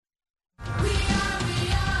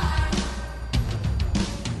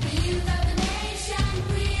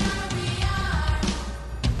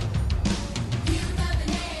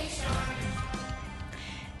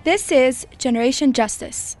This is Generation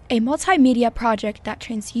Justice, a multimedia project that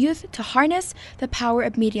trains youth to harness the power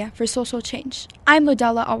of media for social change. I'm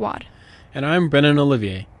Lodella Awad. And I'm Brennan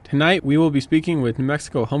Olivier. Tonight we will be speaking with New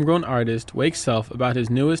Mexico homegrown artist Wake Self about his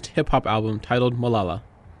newest hip-hop album titled Malala.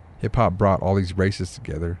 Hip-hop brought all these races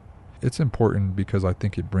together. It's important because I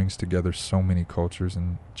think it brings together so many cultures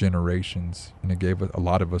and generations, and it gave a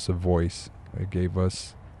lot of us a voice. It gave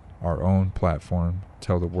us our own platform,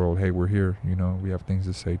 tell the world, hey, we're here, we have things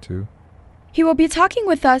to say too. He will be talking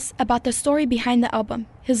with us about the story behind the album,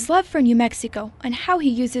 his love for New Mexico, and how he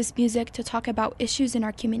uses music to talk about issues in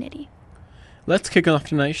our community. Let's kick off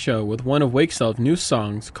tonight's show with one of Wake Self's new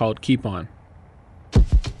songs called Keep On.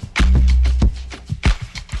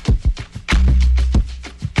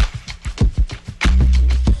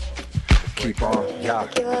 Keep on, yeah.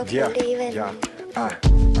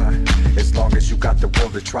 As long as you got the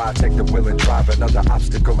will to try, take the will and drive another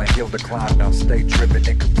obstacle and hill to climb. Now stay driven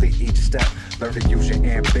and complete each step. Learn to use your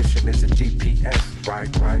ambition as a GPS.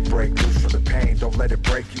 Right. Break loose from the pain, don't let it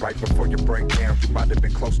break you. Right before you break down, you might have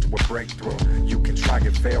been close to a breakthrough. You can try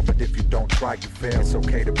and fail, but if you don't try, you fail. It's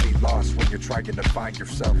okay to be lost when you're trying to find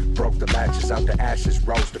yourself. Broke the latches out the ashes,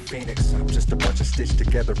 rose the phoenix. Just a bunch of stitched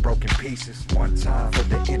together broken pieces. One time for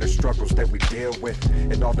the inner struggles that we deal with,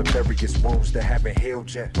 and all the various wounds that haven't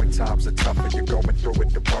healed yet. When times are tough and you're going through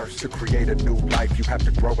it the worst, to create a new life you have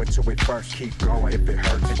to grow into it first. Keep going if it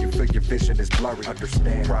hurts and you feel your vision is blurry.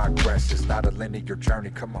 Understand progress is not a linear journey.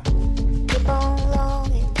 Come on. Keep on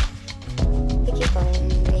longing, we keep on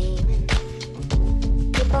dreaming.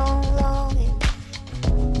 Keep on longing,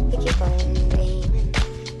 we keep on dreaming.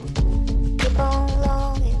 Keep on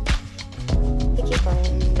longing, we keep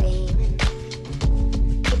on dreaming.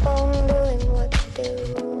 Keep on doing what you do,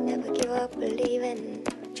 never give up believing.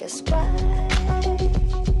 Just try.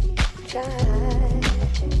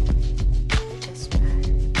 Just try.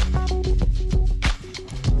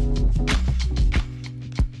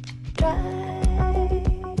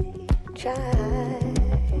 Try.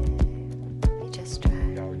 You just try.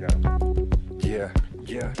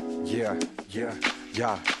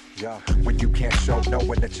 Yeah. When you can't show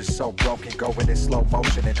knowing that you're so broken, going in slow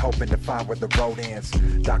motion and hoping to find where the road ends.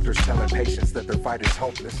 Doctors telling patients that their fight is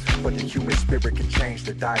hopeless, but the human spirit can change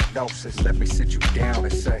the diagnosis. Let me sit you down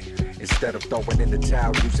and say, instead of throwing in the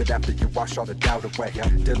towel, use it after you wash all the doubt away.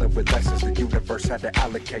 Dealing with lessons the universe had to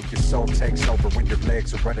allocate. Your soul takes over when your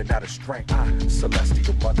legs are running out of strength.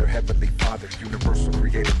 Celestial Mother, Heavenly Father, Universal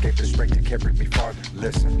Creator gave the strength to carry me farther.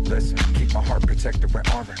 Listen, keep my heart protected with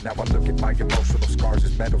armor. Now I look at my emotional scars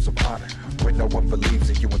as medals of honor. When no one believes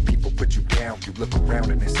in you and people put you down, you look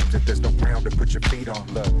around and it seems that there's no ground to put your feet on.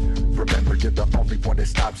 Look, remember you're the only one that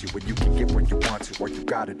stops you when you can get where you want to. What you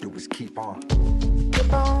gotta do is keep on.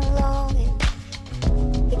 Keep on longing,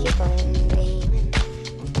 we keep on dreaming.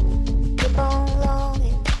 Keep on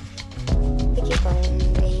longing, we keep on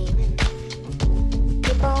dreaming.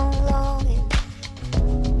 Keep on longing,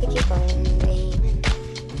 we keep on dreaming.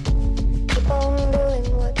 Keep on doing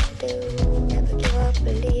what you do, never give up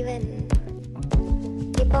believing.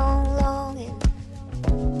 Keep on longing,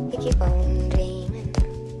 we keep on dreaming.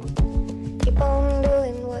 Keep on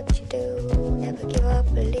doing what you do, never give up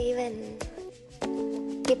believing.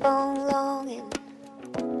 Keep on longing,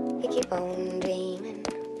 we keep on dreaming.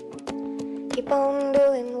 Keep on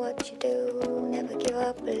doing what you do, never give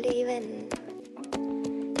up believing.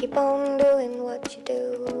 Keep on doing what you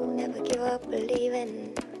do, never give up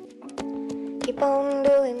believing. Keep on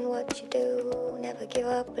doing what you do, never give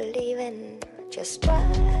up believing. Just try.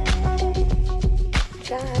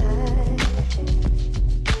 Just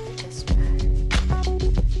try.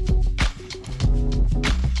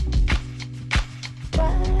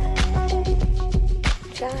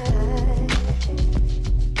 Try.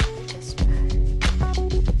 Just try.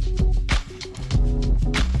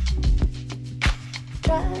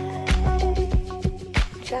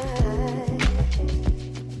 Try.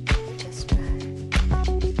 Just try.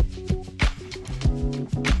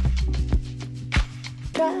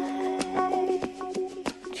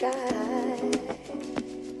 Try.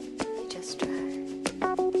 Just try.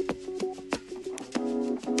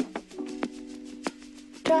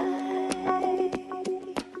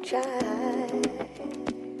 Try.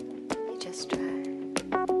 You just try.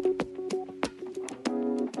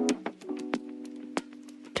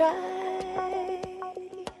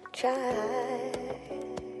 Try.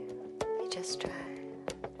 You just try.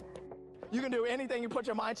 You can do anything you put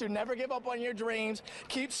your mind to. Never give up on your dreams.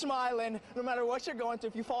 Keep smiling. No matter what you're going through,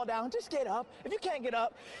 if you fall down, just get up. If you can't get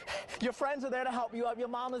up, your friends are there to help you up. Your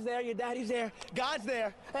mama's there. Your daddy's there. God's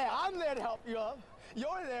there. Hey, I'm there to help you up.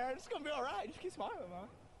 You're there. It's going to be all right. Just keep smiling, man.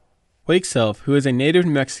 Wake Self, who is a native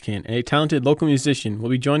Mexican and a talented local musician, will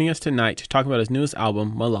be joining us tonight to talk about his newest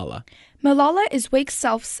album, Malala. Malala is Wake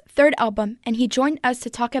Self's third album, and he joined us to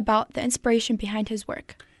talk about the inspiration behind his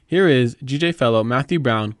work. Here is GJ fellow Matthew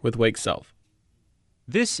Brown with Wake Self.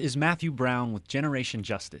 This is Matthew Brown with Generation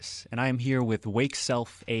Justice, and I am here with Wake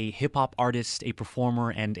Self, a hip-hop artist, a performer,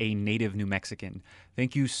 and a native New Mexican.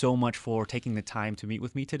 Thank you so much for taking the time to meet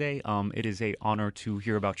with me today. It is an honor to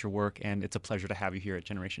hear about your work, and it's a pleasure to have you here at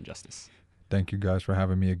Generation Justice. Thank you guys for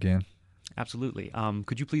having me again. Absolutely.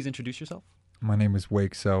 Could you please introduce yourself? My name is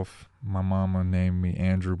Wake Self. My mama named me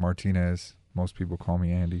Andrew Martinez. Most people call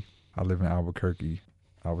me Andy. I live in Albuquerque.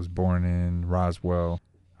 I was born in Roswell.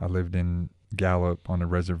 I lived in Gallup on a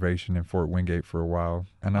reservation in Fort Wingate for a while,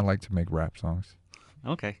 and I like to make rap songs.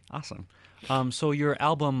 Okay, awesome. So your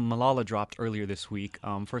album Malala dropped earlier this week.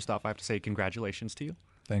 First off, I have to say congratulations to you.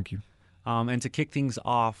 Thank you. And to kick things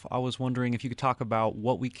off, I was wondering if you could talk about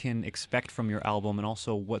what we can expect from your album and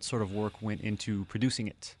also what sort of work went into producing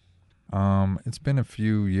it. It's been a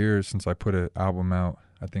few years since I put an album out.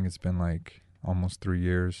 I think it's been like almost 3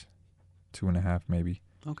 years, 2.5 maybe.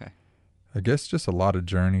 Okay. I guess just a lot of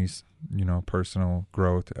journeys, personal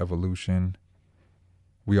growth, evolution.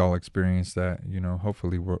 We all experience that,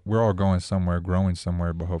 hopefully we're all going somewhere, growing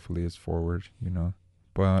somewhere, but hopefully it's forward,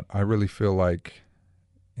 But I really feel like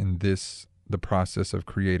in the process of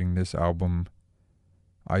creating this album,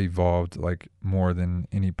 I evolved like more than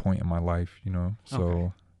any point in my life, So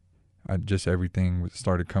Okay. Everything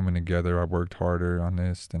started coming together. I worked harder on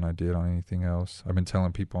this than I did on anything else. I've been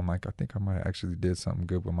telling people, I'm like, I think I might actually did something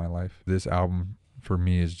good with my life. This album for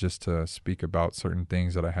me is just to speak about certain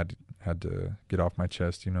things that I had to get off my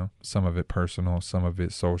chest, Some of it personal, some of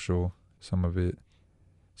it social, some of it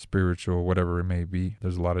spiritual, whatever it may be.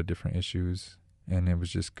 There's a lot of different issues, and it was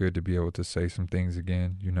just good to be able to say some things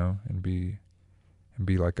again, and be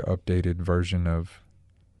like an updated version of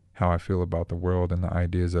how I feel about the world and the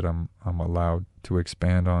ideas that I'm allowed to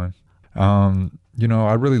expand on.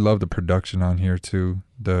 I really love the production on here too.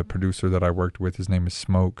 The producer that I worked with, his name is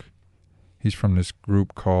Smoke. He's from this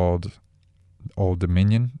group called Old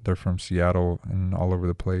Dominion. They're from Seattle and all over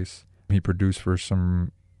the place. He produced for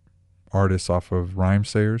some artists off of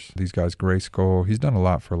Rhymesayers. These guys, Gray Skull. He's done a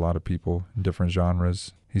lot for a lot of people in different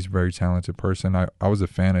genres. He's a very talented person. I was a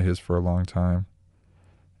fan of his for a long time.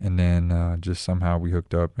 And then just somehow we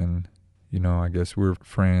hooked up, and, I guess we're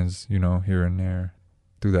friends, here and there.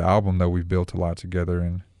 Through the album, though, we've built a lot together,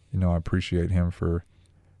 and, I appreciate him for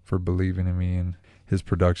believing in me. And his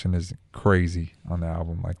production is crazy on the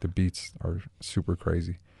album. Like, the beats are super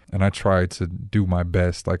crazy. And I tried to do my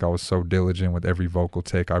best. Like, I was so diligent with every vocal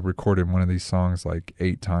take. I recorded one of these songs like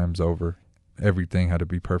 8 times over. Everything had to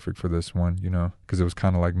be perfect for this one, because it was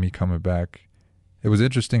kind of like me coming back. It was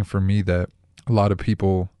interesting for me that a lot of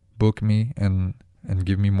people book me and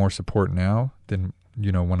give me more support now than,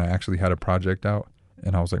 when I actually had a project out.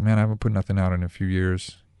 And I was like, man, I haven't put nothing out in a few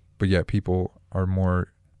years. But yet people are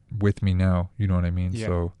more with me now, you know what I mean? Yeah.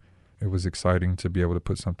 So it was exciting to be able to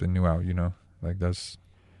put something new out, Like that's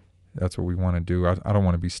what we want to do. I don't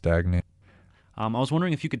want to be stagnant. I was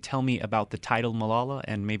wondering if you could tell me about the title Malala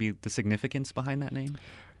and maybe the significance behind that name.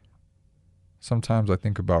 Sometimes I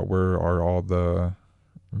think about where are all the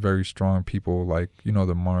very strong people, like, the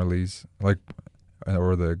Marleys, like,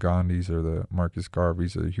 or the Gandhis, or the Marcus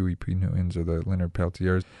Garveys, or the Huey P. Newtons, or the Leonard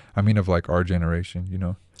Peltiers. I mean, of like our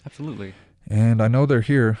generation, Absolutely. And I know they're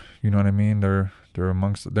here, you know what I mean? They're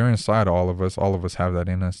inside all of us. All of us have that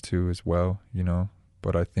in us too as well,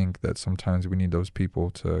 But I think that sometimes we need those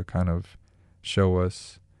people to kind of show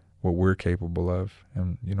us what we're capable of,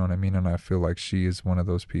 and you know what I mean? And I feel like she is one of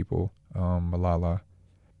those people, Malala.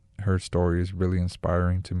 Her story is really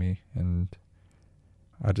inspiring to me, and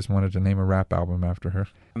I just wanted to name a rap album after her.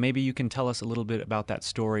 Maybe you can tell us a little bit about that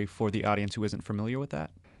story for the audience who isn't familiar with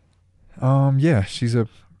that. Yeah, she's a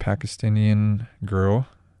Pakistani girl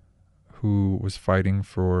who was fighting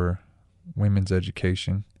for women's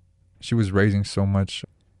education. She was raising so much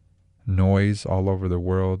noise all over the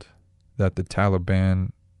world that the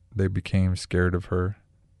Taliban, they became scared of her.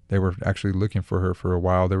 They were actually looking for her for a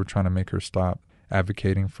while. They were trying to make her stop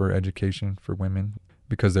advocating for education for women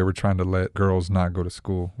because they were trying to let girls not go to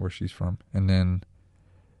school where she's from. And then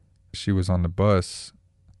she was on the bus,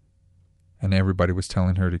 and everybody was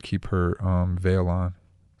telling her to keep her veil on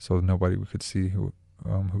so nobody could see who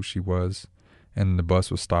she was. And the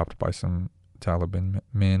bus was stopped by some Taliban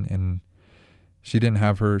men, and she didn't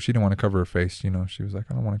want to cover her face, She was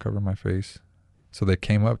like, I don't want to cover my face. So they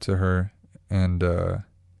came up to her, and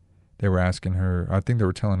they were asking her, I think they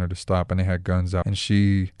were telling her to stop, and they had guns out. And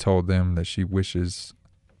she told them that she wishes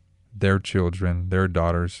their children, their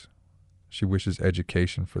daughters, She wishes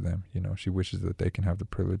education for them. You know, she wishes that they can have the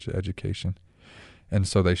privilege of education. And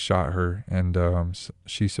so they shot her, and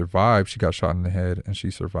she survived. She got shot in the head, and she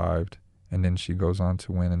survived. And then she goes on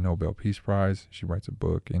to win a Nobel Peace Prize. She writes a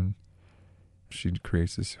book, and she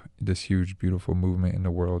creates this huge, beautiful movement in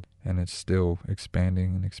the world, and it's still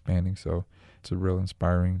expanding and expanding. So it's a real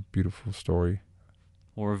inspiring, beautiful story.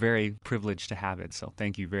 Well, we're very privileged to have it, so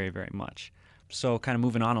thank you very, very much. So kind of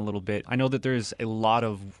moving on a little bit, I know that there's a lot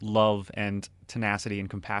of love and tenacity and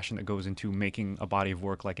compassion that goes into making a body of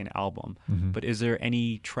work like an album. Mm-hmm. But is there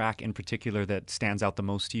any track in particular that stands out the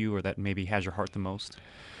most to you, or that maybe has your heart the most?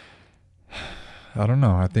 I don't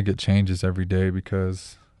know. I think it changes every day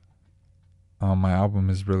because my album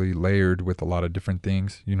is really layered with a lot of different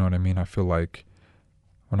things. You know what I mean? I feel like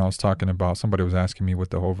when I was talking about, somebody was asking me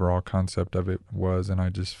what the overall concept of it was, and I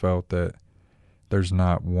just felt that there's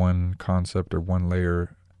not one concept or one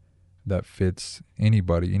layer that fits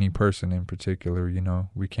anybody, any person in particular. You know,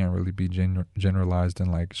 we can't really be generalized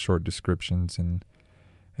in like short descriptions and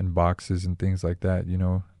boxes and things like that, you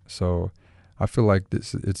know. So I feel like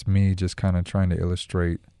it's me just kind of trying to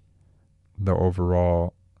illustrate the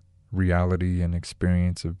overall reality and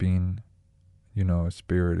experience of being, you know, a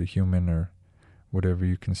spirit, a human, or whatever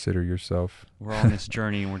you consider yourself. We're all on this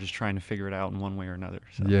journey, and we're just trying to figure it out in one way or another.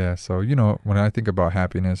 So. Yeah, so, you know, when I think about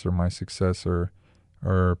happiness or my success or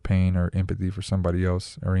pain or empathy for somebody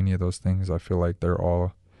else or any of those things, I feel like they're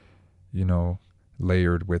all, you know,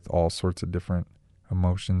 layered with all sorts of different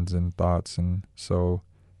emotions and thoughts. And so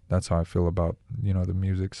that's how I feel about, you know, the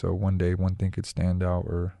music. So one day one thing could stand out,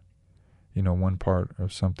 or, you know, one part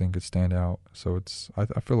of something could stand out. So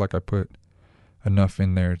I feel like I put enough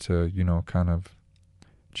in there to, you know, kind of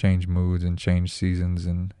change moods and change seasons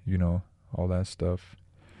and, you know, all that stuff.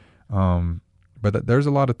 But there's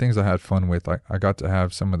a lot of things I had fun with. I got to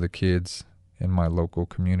have some of the kids in my local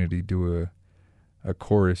community do a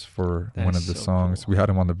chorus for one of the songs. Cool. We had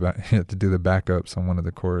them on the back to do the backups on one of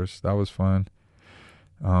the chorus. That was fun.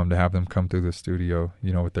 To have them come through the studio,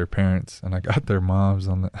 you know, with their parents, and I got their moms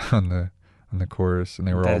on the chorus, and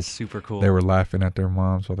they were all super cool. They were laughing at their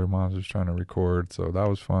moms while their moms was trying to record, so that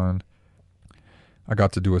was fun. I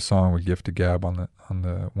got to do a song with Gift of Gab on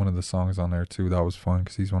the one of the songs on there too. That was fun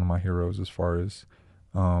because he's one of my heroes as far as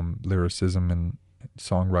lyricism and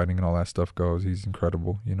songwriting and all that stuff goes. He's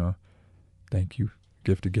incredible, you know. Thank you,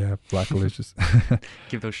 Gift of Gab, Blackalicious.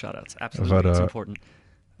 Give those shout outs. Absolutely, it's important.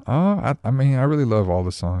 I mean, I really love all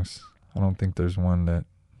the songs. I don't think there's one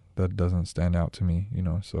that doesn't stand out to me, you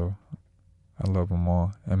know, so I love them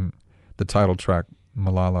all. And the title track,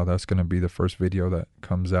 Malala, that's going to be the first video that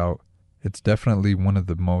comes out. It's definitely one of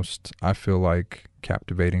the most, I feel like,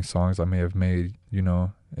 captivating songs I may have made, you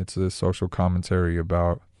know. It's a social commentary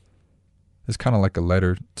about, it's kind of like a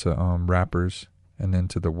letter to rappers and then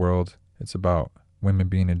to the world. It's about women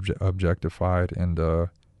being objectified and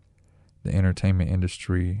the entertainment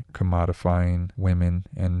industry commodifying women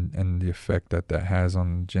and the effect that has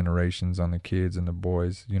on generations, on the kids and the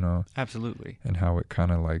boys, you know. Absolutely. And how it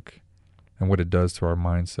kind of like, and what it does to our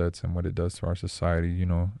mindsets and what it does to our society, you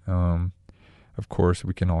know. Of course,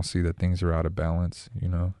 we can all see that things are out of balance, you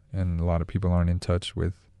know, and a lot of people aren't in touch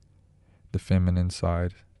with the feminine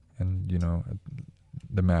side, and, you know,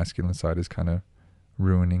 the masculine side is kind of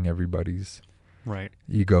ruining everybody's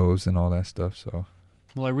egos and all that stuff, so...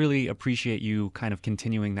 Well, I really appreciate you kind of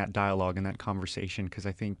continuing that dialogue and that conversation, because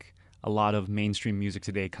I think a lot of mainstream music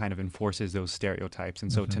today kind of enforces those stereotypes.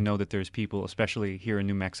 And so to know that there's people, especially here in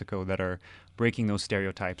New Mexico, that are breaking those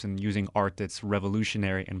stereotypes and using art that's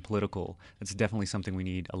revolutionary and political, that's definitely something we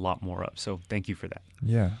need a lot more of. So thank you for that.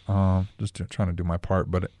 Yeah, just trying to do my part.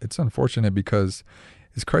 But it's unfortunate because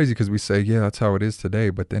it's crazy because we say, yeah, that's how it is today,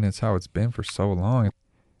 but then it's how it's been for so long.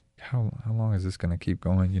 How long is this going to keep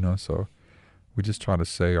going, you know? So we just try to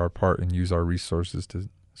say our part and use our resources to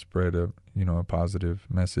spread a positive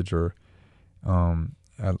message, or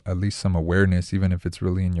at least some awareness, even if it's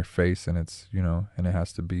really in your face and it's, you know, and it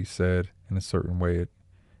has to be said in a certain way.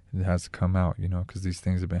 It has to come out, you know, because these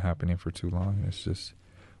things have been happening for too long. It's just,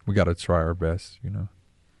 we got to try our best, you know.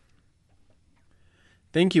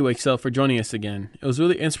 Thank you, Wake Self, for joining us again. It was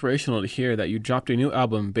really inspirational to hear that you dropped a new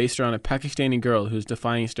album based around a Pakistani girl who's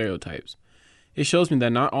defying stereotypes. It shows me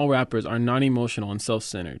that not all rappers are non-emotional and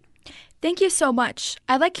self-centered. Thank you so much.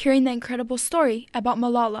 I like hearing the incredible story about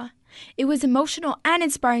Malala. It was emotional and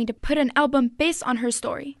inspiring to put an album based on her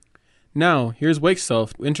story. Now, here's Wake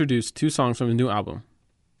Self to introduce 2 songs from the new album.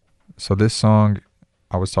 So this song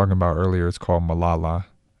I was talking about earlier, it's called Malala,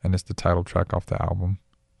 and it's the title track off the album,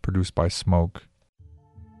 produced by Smoke.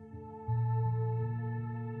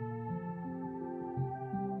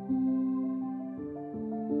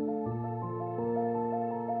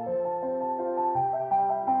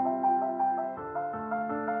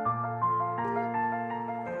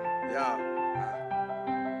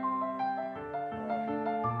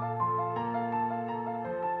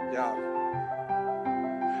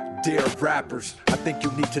 Dear rappers, I think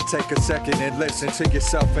you need to take a second and listen to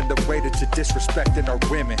yourself and the way that you're disrespecting our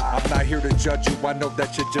women. I'm not here to judge you, I know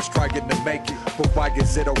that you're just trying to make it. But why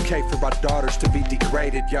is it okay for our daughters to be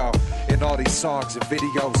degraded, y'all? In all these songs and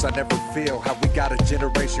videos, I never feel how we got a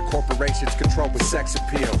generation corporations control with sex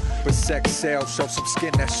appeal. But sex sales show some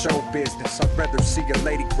skin, that's show business. I'd rather see a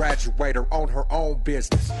lady graduate or own her own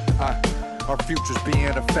business. Our future's being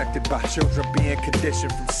affected by children being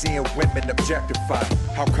conditioned from seeing women objectified.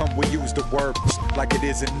 How come we use the word like it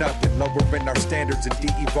isn't nothing? Lowering our standards and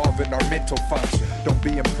de-evolving our mental function. Don't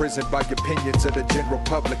be imprisoned by opinions of the general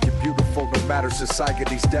public. You're beautiful no matter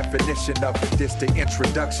society's definition of it. This the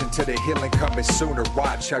introduction to the healing coming sooner.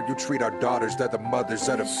 Watch how you treat our daughters, they're the mothers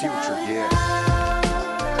of the future, yeah.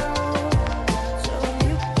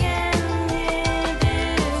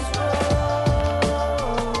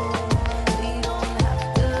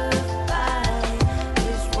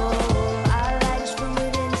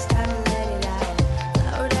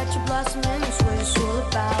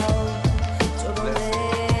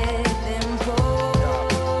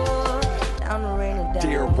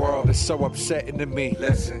 So upsetting to me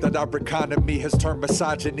that our economy has turned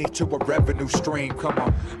misogyny to a revenue stream. Come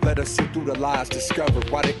on, let us see through the lies, discover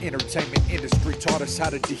why the entertainment industry taught us how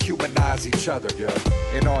to dehumanize each other.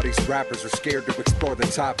 And all these rappers are scared to explore the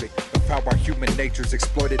topic of how our human nature's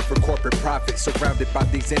exploited for corporate profit. Surrounded by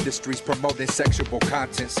these industries promoting sexual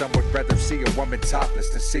content, some would rather see a woman topless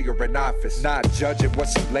than see her in office. Not judging what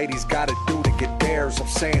some ladies gotta do to get theirs. I'm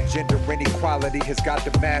saying gender inequality has got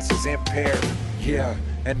the masses impaired. Yeah,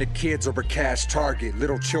 and the kids are a cash target.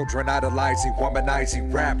 Little children idolizing,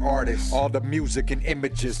 womanizing rap artists. All the music and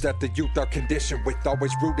images that the youth are conditioned with,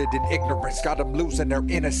 always rooted in ignorance. Got them losing their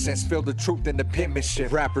innocence, feel the truth in the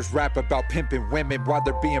penmanship. Rappers rap about pimping women while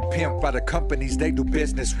they're being pimped by the companies they do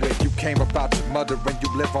business with. You came about your mother and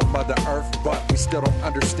you live on Mother Earth, but we still don't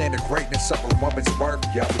understand the greatness of a woman's worth.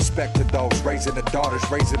 Yeah, respect to those raising the daughters,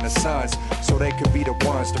 raising the sons, so they could be the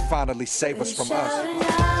ones to finally save us from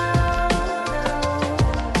us.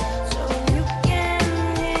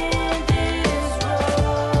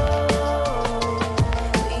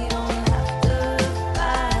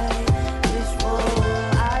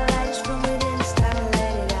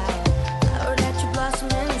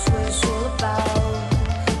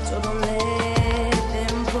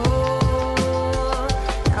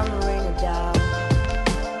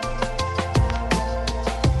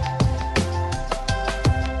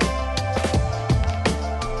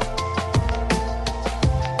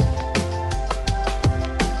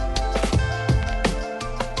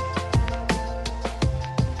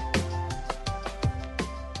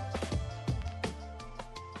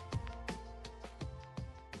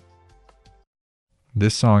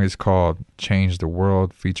 This song is called Change the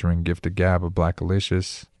World, featuring Gift of Gab of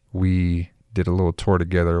Blackalicious. We did a little tour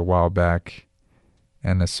together a while back,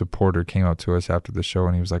 and a supporter came up to us after the show,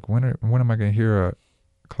 and he was like, when am I going to hear a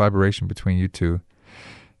collaboration between you two?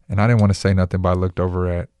 And I didn't want to say nothing, but I looked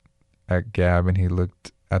over at Gab, and he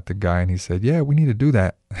looked at the guy, and he said, yeah, we need to do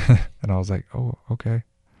that. And I was like, oh, okay.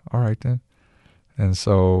 All right, then. And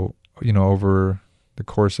so, over the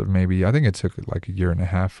course of maybe, I think it took like a year and a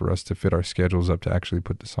half for us to fit our schedules up to actually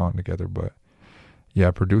put the song together. But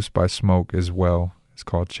yeah, produced by Smoke as well. It's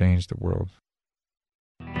called Change the World.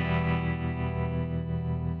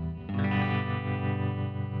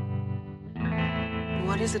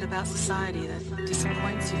 What is it about society that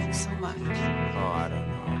disappoints you so much? Oh, I don't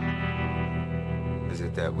know. Is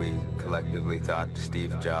it that we collectively thought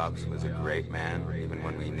Steve Jobs was a great man, even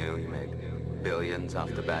when we knew he made billions off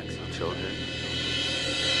the backs of children?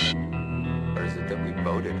 Or is it that we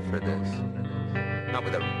voted for this? Not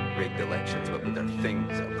with our rigged elections, but with our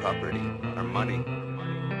things, our property, our money.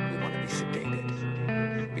 We want to be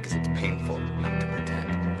sedated. Because it's painful not to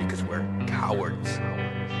pretend. Because we're cowards.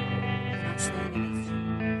 You're not saying anything.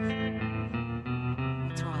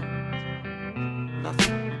 What's wrong?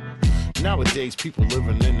 Nothing. Nowadays, people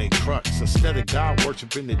living in their trucks instead of God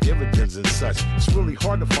worshiping the dividends and such. It's really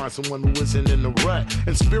hard to find someone who isn't in the rut.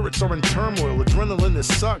 And spirits are in turmoil, adrenaline is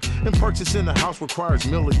sucked. And purchasing a house requires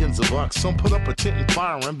millions of bucks. Some put up a tent and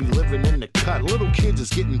fire and be living in the cut. Little kids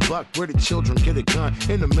is getting bucked where the children get a gun.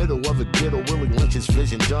 In the middle of a ghetto, Willie Lynch's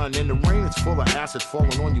vision done. And the rain is full of acid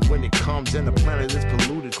falling on you when it comes. And the planet is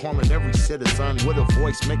polluted, harming every citizen. With a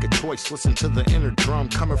voice, make a choice, listen to the inner drum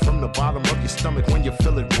coming from the bottom of your stomach when you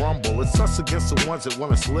feel it rumble. It's us against the ones that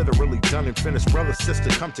want us literally done and finished. Brother, sister,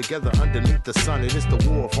 come together underneath the sun. It is the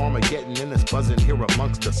war of Armageddon and it's buzzing here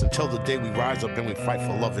amongst us until the day we rise up and we fight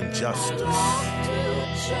for love and justice.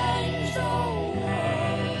 Change the world,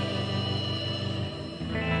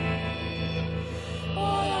 but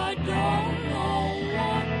I don't know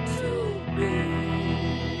what to do.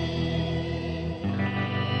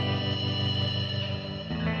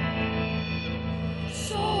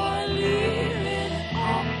 So I leave it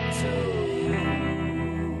up to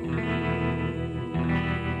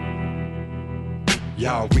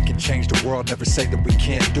Y'all, we can change the world, never say that we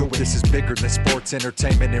can't do it. This is bigger than sports,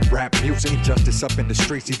 entertainment, and rap music. Injustice up in the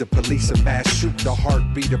streets, either police or mass shoot. The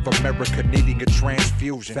heartbeat of America needing a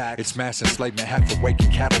transfusion. It's mass enslavement, half awake in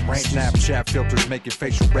cattle range. Snapchat filters making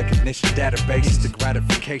facial recognition database. Instant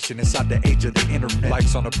gratification inside the age of the internet.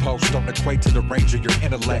 Likes on a post don't equate to the range of your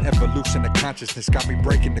intellect. Evolution of consciousness got me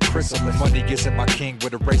breaking the chrysalis. Money isn't my king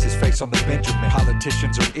with a racist face on the Benjamin.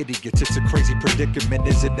 Politicians are idiots, it's a crazy predicament,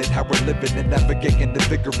 isn't it? How we're living and navigating the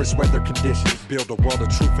vigorous weather conditions. Build a world of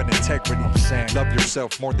truth and integrity. I'm saying, love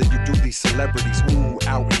yourself more than you do these celebrities. Ooh,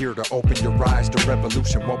 out here to open your eyes. The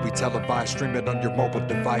revolution won't be televised. Stream it on your mobile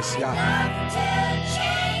device, yeah. love to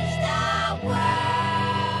change the world,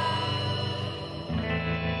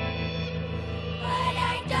 but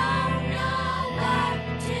I don't know what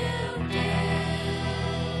to do.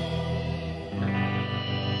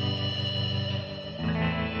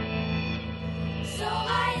 So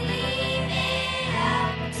I leave it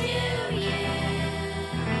up to you.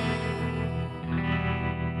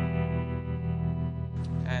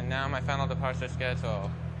 And now my final departure schedule.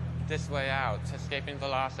 This way out, escaping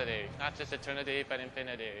velocity, not just eternity, but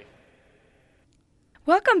infinity.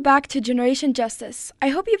 Welcome back to Generation Justice. I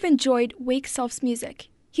hope you've enjoyed Wake Self's music.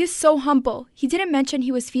 He is so humble. He didn't mention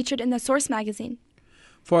he was featured in The Source magazine.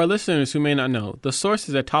 For our listeners who may not know, The Source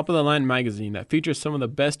is a top-of-the-line magazine that features some of the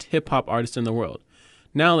best hip-hop artists in the world.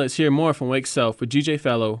 Now let's hear more from Wake Self with GJ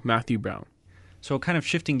fellow Matthew Brown. So kind of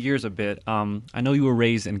shifting gears a bit, I know you were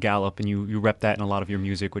raised in Gallup and you rep that in a lot of your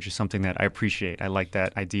music, which is something that I appreciate. I like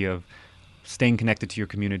that idea of staying connected to your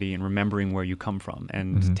community and remembering where you come from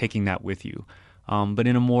and taking that with you. But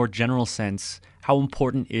in a more general sense, how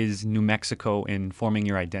important is New Mexico in forming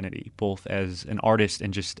your identity, both as an artist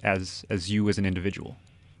and just as you as an individual?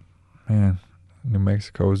 Man, New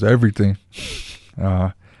Mexico is everything.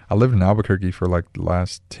 I lived in Albuquerque for like the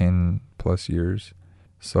last 10 plus years.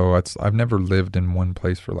 So I've never lived in one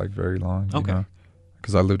place for like very long, you know,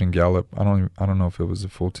 because I lived in Gallup. I don't know if it was a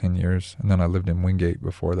full 10 years. And then I lived in Wingate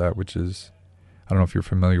before that, which is, I don't know if you're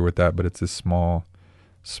familiar with that, but it's a small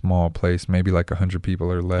place, maybe like 100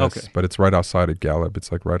 people or less, but it's right outside of Gallup.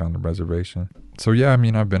 It's like right on the reservation. So yeah, I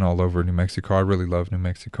mean, I've been all over New Mexico. I really love New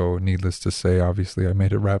Mexico. Needless to say, obviously I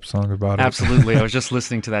made a rap song about it. Absolutely. I was just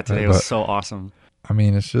listening to that today. It was so awesome. I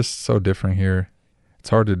mean, it's just so different here. It's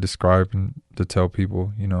hard to describe and to tell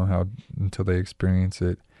people, you know, how until they experience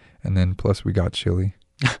it. And then plus we got chili.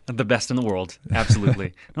 The best in the world.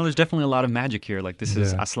 Absolutely. No, there's definitely a lot of magic here. Like this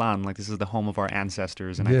is Aztlán, like this is the home of our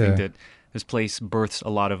ancestors. And I think that this place births a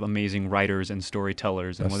lot of amazing writers and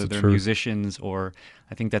storytellers. And whether they're musicians or,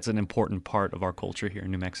 I think that's an important part of our culture here in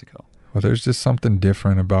New Mexico. Well, there's just something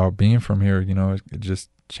different about being from here. You know, it just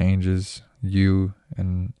changes you.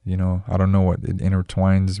 And, you know, I don't know what it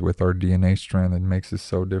intertwines with our DNA strand that makes us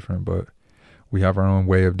so different. But we have our own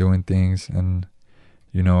way of doing things. And,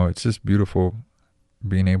 you know, it's just beautiful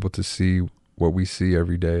being able to see what we see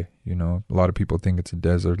every day. You know, a lot of people think it's a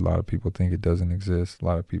desert. A lot of people think it doesn't exist. A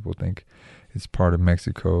lot of people think it's part of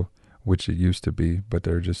Mexico, which it used to be, but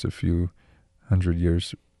they're just a few hundred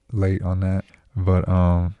years late on that. But,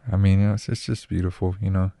 I mean, you know, it's just beautiful. You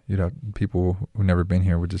know, you'd have people who never been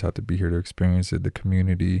here would just have to be here to experience it. The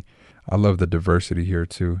community. I love the diversity here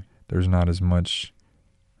too. There's not as much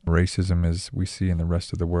racism as we see in the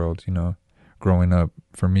rest of the world. You know, growing up,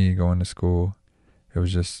 for me, going to school, it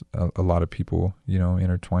was just a lot of people, you know,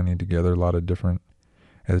 intertwining together, a lot of different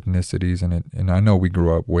ethnicities. And I know we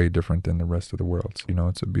grew up way different than the rest of the world. So, you know,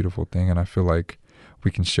 it's a beautiful thing. And I feel like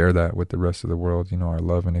we can share that with the rest of the world, you know, our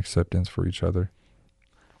love and acceptance for each other.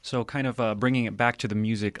 So kind of bringing it back to the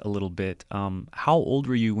music a little bit, how old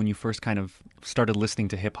were you when you first kind of started listening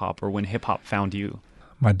to hip-hop or when hip-hop found you?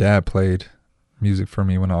 My dad played music for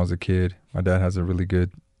me when I was a kid. My dad has a really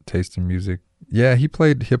good taste in music. Yeah, he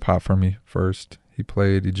played hip-hop for me first. He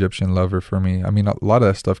played Egyptian Lover for me. I mean, a lot of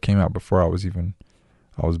that stuff came out before I was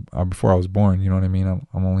born, you know what I mean?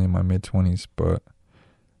 I'm only in my mid-20s, but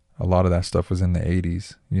a lot of that stuff was in the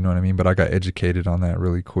 80s, you know what I mean? But I got educated on that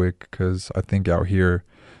really quick because I think out here,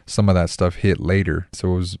 some of that stuff hit later.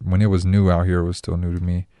 So when it was new out here, it was still new to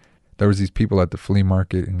me. there was these people at the flea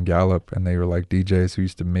market in Gallup, and they were like DJs who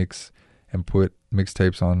used to mix and put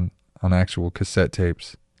mixtapes on actual cassette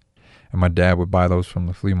tapes. And my dad would buy those from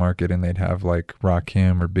the flea market, and they'd have like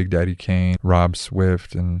Rakim or Big Daddy Kane, Rob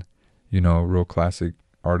Swift, and, you know, real classic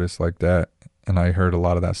artists like that. And I heard a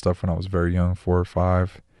lot of that stuff when I was very young, 4 or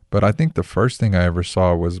 5. But I think the first thing I ever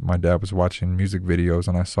saw was my dad was watching music videos,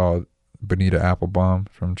 and I saw Bonita Applebaum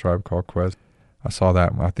from Tribe Called Quest. I saw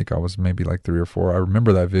that, I think I was maybe like 3 or 4. I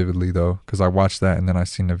remember that vividly, though, because I watched that, and then I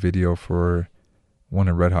seen the video for one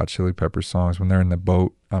of Red Hot Chili Peppers songs when they're in the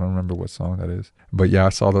boat. I don't remember what song that is. But yeah, I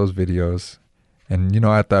saw those videos. And, you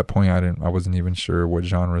know, at that point, I wasn't even sure what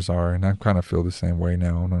genres are. And I kind of feel the same way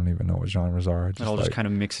now. I don't even know what genres are. It all just kind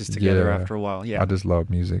of mixes together after a while. Yeah. I just love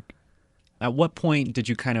music. At what point did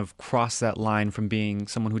you kind of cross that line from being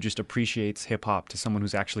someone who just appreciates hip-hop to someone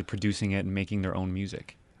who's actually producing it and making their own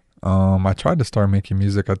music? I tried to start making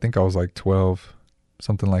music. I think I was like 12,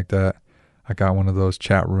 something like that. I got one of those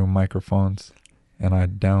chat room microphones, and I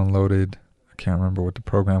downloaded, I can't remember what the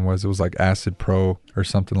program was. It was like Acid Pro or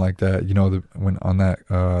something like that. You know, when on that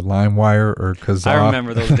LimeWire or Kazaa. I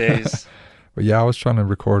remember those days. But yeah, I was trying to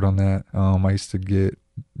record on that. I used to get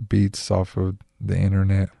beats off of the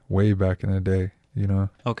internet way back in the day, you know.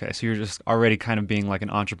 Okay, so you're just already kind of being like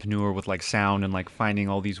an entrepreneur with like sound and like finding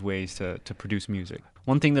all these ways to produce music.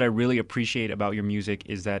 One thing that I really appreciate about your music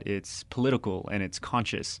is that it's political and it's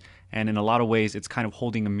conscious, and in a lot of ways it's kind of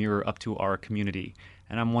holding a mirror up to our community.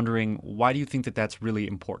 And I'm wondering, why do you think that that's really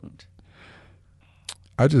important?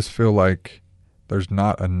 I just feel like there's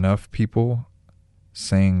not enough people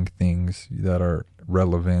saying things that are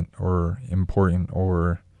relevant or important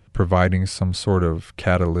or providing some sort of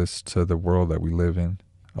catalyst to the world that we live in.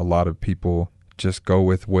 A lot of people just go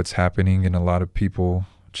with what's happening, and a lot of people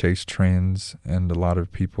chase trends, and a lot of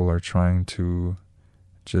people are trying to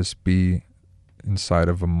just be inside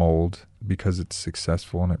of a mold because it's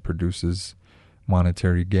successful and it produces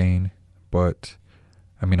monetary gain. But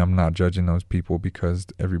I mean, I'm not judging those people because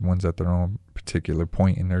everyone's at their own particular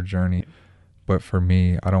point in their journey. But for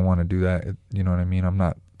me, I don't want to do that. You know what I mean? I'm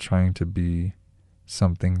not trying to be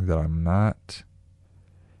something that I'm not.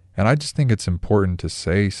 And I just think it's important to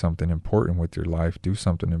say something important with your life, do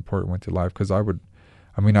something important with your life. Because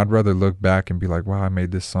I'd rather look back and be like, wow, I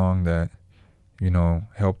made this song that, you know,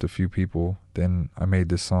 helped a few people than I made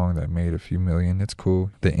this song that made a few million. It's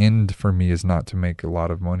cool. The end for me is not to make a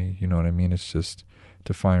lot of money. You know what I mean? It's just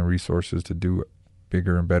to find resources to do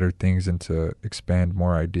bigger and better things and to expand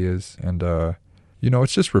more ideas. And, you know,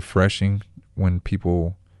 it's just refreshing when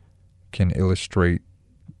people can illustrate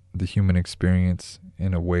the human experience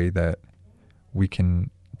in a way that we can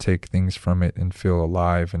take things from it and feel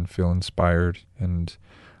alive and feel inspired and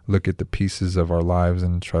look at the pieces of our lives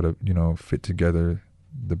and try to, you know, fit together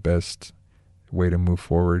the best way to move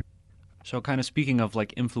forward. So kind of speaking of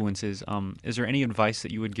like influences, is there any advice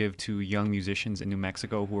that you would give to young musicians in New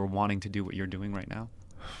Mexico who are wanting to do what you're doing right now?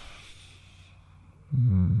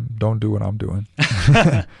 Don't do what I'm doing.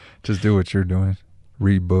 Just do what you're doing.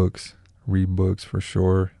 Read books for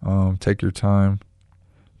sure. Take your time,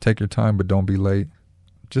 but don't be late.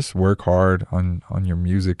 Just work hard on your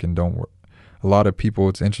music and don't work. A lot of people,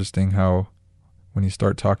 it's interesting how when you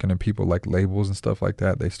start talking to people like labels and stuff like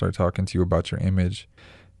that, they start talking to you about your image.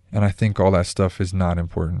 And I think all that stuff is not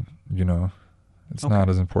important, you know. It's not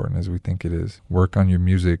as important as we think it is. Work on your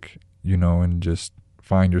music, you know, and just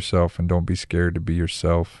find yourself and don't be scared to be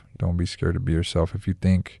yourself. Don't be scared to be yourself. If you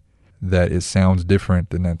think that it sounds different,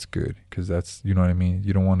 then that's good, because that's, you know what I mean?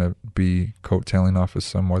 You don't want to be coattailing off of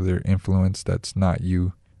some other influence that's not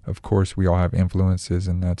you. Of course, we all have influences,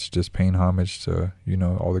 and that's just paying homage to, you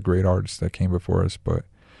know, all the great artists that came before us, but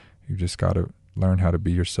you just got to learn how to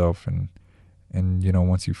be yourself, and you know,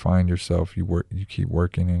 once you find yourself, you keep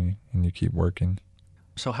working and you keep working.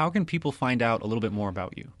 So how can people find out a little bit more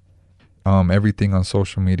about you? Everything on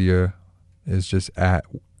social media is just at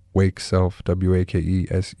Wakeself,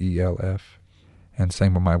 WAKESELF, and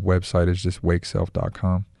same with my website is just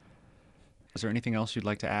wakeself.com. Is there anything else you'd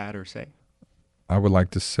like to add or say? I would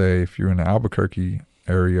like to say, if you're in the Albuquerque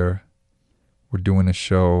area, we're doing a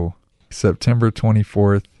show September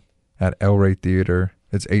 24th at El Rey Theater.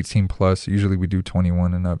 It's 18 plus. Usually we do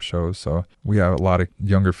 21 and up shows. So we have a lot of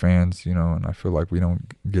younger fans, you know, and I feel like we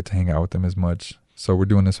don't get to hang out with them as much. So we're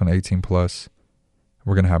doing this one 18 plus.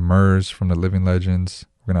 We're going to have Murs from the Living Legends.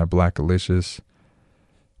 We're going to have Black Alicious,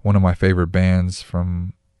 one of my favorite bands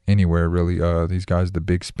from anywhere, really. These guys, the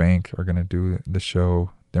Big Spank, are going to do the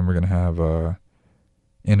show. Then we're going to have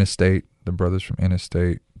Interstate, the brothers from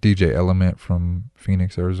Interstate. DJ Element from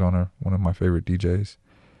Phoenix, Arizona, one of my favorite DJs.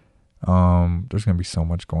 There's going to be so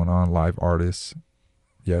much going on. Live artists,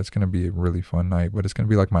 yeah, it's going to be a really fun night. But it's going to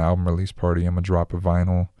be like my album release party. I'm going to drop a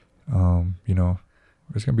vinyl. You know,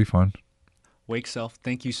 it's going to be fun. Wake Self,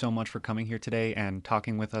 thank you so much for coming here today and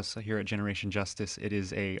talking with us here at Generation Justice. It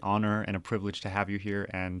is an honor and a privilege to have you here,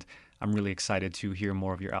 and I'm really excited to hear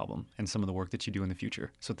more of your album and some of the work that you do in the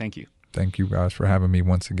future. So thank you. Thank you guys for having me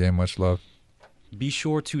once again. Much love. Be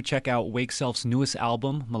sure to check out Wake Self's newest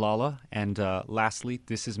album, Malala. And lastly,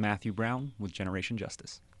 this is Matthew Brown with Generation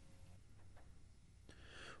Justice.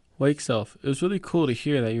 Wake Self, it was really cool to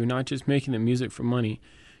hear that you're not just making the music for money.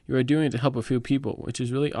 You are doing it to help a few people, which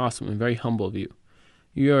is really awesome and very humble of you.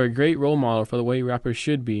 You are a great role model for the way rappers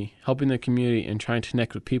should be, helping the community and trying to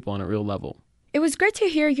connect with people on a real level. It was great to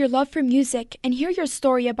hear your love for music and hear your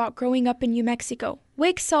story about growing up in New Mexico.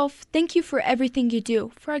 Wake Self, thank you for everything you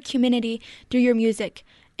do for our community through your music,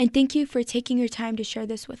 and thank you for taking your time to share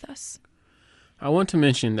this with us. I want to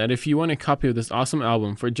mention that if you want a copy of this awesome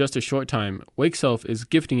album for just a short time, Wake Self is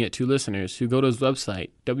gifting it to listeners who go to his website,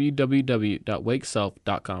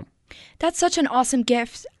 www.wakeself.com. That's such an awesome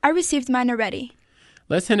gift. I received mine already.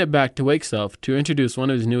 Let's hand it back to Wake Self to introduce one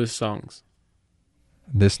of his newest songs.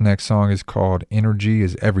 This next song is called Energy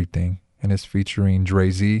is Everything, and it's featuring Dre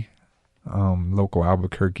Z, local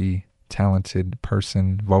Albuquerque, talented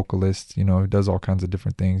person, vocalist, you know, does all kinds of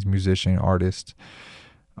different things, musician, artist.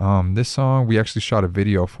 This song, we actually shot a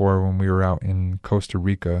video for when we were out in Costa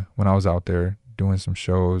Rica, when I was out there doing some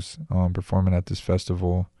shows, performing at this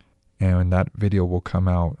festival. And that video will come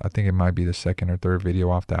out, I think it might be the second or third video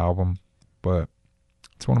off the album. But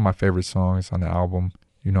it's one of my favorite songs on the album.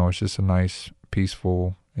 You know, it's just a nice,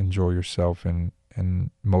 peaceful, enjoy yourself and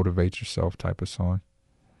motivate yourself type of song.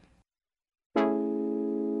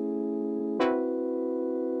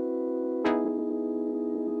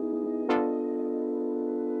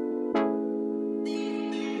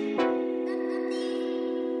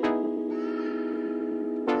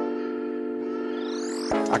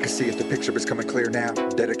 I can see it, the picture is coming clear now.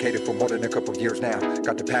 Dedicated for more than a couple years now.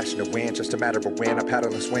 Got the passion to win, just a matter of when. I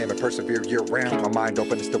paddle and swim and persevere year round. Keep my mind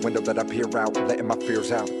open, it's the window that I peer out. Letting my fears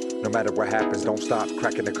out. No matter what happens, don't stop.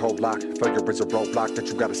 Cracking the cold lock. Failure is a roadblock that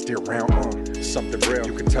you gotta steer around. Something real,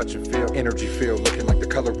 you can touch and feel. Energy feel, looking like the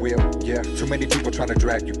color wheel. Yeah, too many people trying to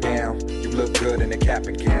drag you down. You look good in a cap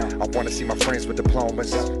and gown. I wanna see my friends with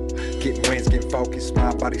diplomas. Getting wins, getting focused.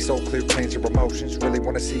 Mind, body, soul clear, cleanse your emotions. Really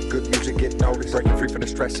wanna see good music get noticed. Breaking free from the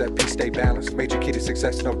stress, at peace, stay balanced. Major key to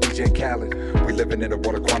success, no DJ Khaled. We living in a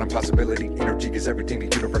world of quantum possibility. Energy is everything,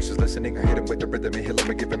 the universe is listening. I hit him with the rhythm and heal him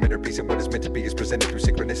and give him inner peace. And what is meant to be is presented through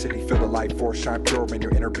synchronicity. Feel the light force shine pure in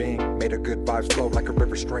your inner being. Made of good vibes flow like a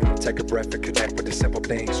river stream. Take a breath and connect with the simple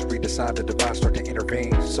things. Read the sign, the divine start to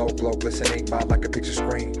intervene. Soul glow glistening, mind like a picture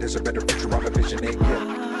screen. There's a better future I'm envisioning,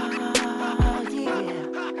 yeah.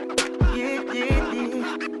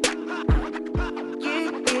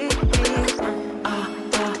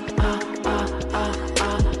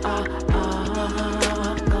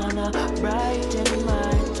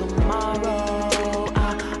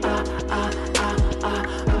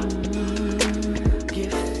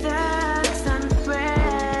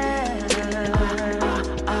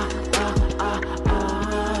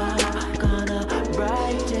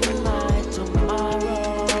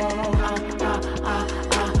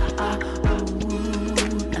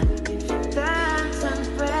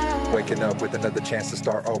 Up with another chance to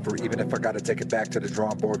start over. Even if I gotta take it back to the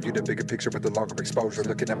drawing board, view the bigger picture with a longer exposure.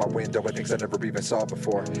 Looking at my window at things I never even saw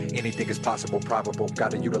before. Anything is possible, probable.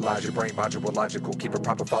 Gotta utilize your brain, modular, logical. Keep a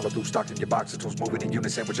proper follow through, stocked in your box of tools, moving in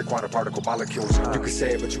unison with your quantum particle molecules. You can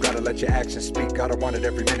say it, but you gotta let your actions speak. Gotta want it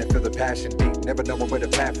every minute, feel the passion deep. Never knowing where the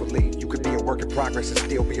path will lead. You could be a work in progress and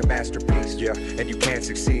still be a masterpiece. Yeah, and you can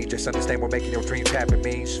succeed. Just understand what making your dreams happen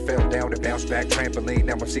means. Fell down and bounce back, trampoline.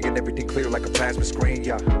 Now I'm seeing everything clear like a plasma screen.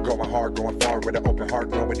 Yeah, going hard, going far with an open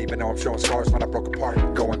heart, glowing even though I'm showing scars when I broke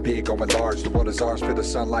apart. Going big, going large, the world is ours. Feel the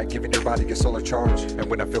sunlight, giving your body a solar charge. And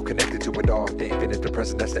when I feel connected to it all, the infinite, the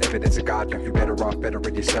present, that's the evidence of God. You're better off, better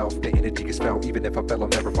in yourself. The energy is felt, even if I fell, I'm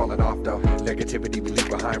never falling off though. Negativity we leave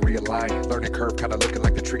behind, realign. Learning curve, kinda looking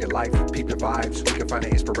like the tree of life. Peep the vibes, we can find the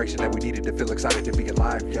inspiration that we needed to feel excited to be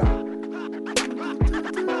alive, yeah.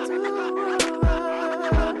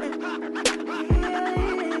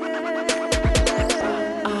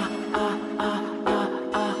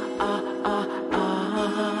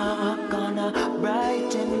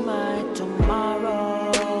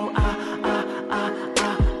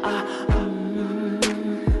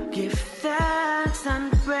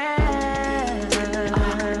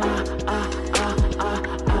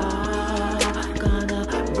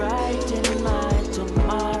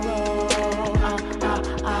 Tomorrow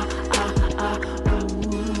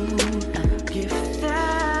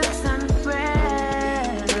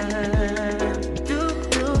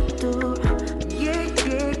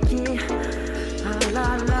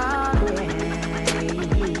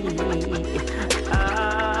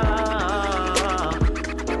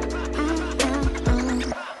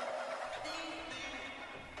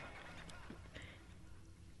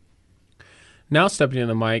Now stepping in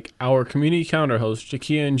the mic, our community calendar hosts,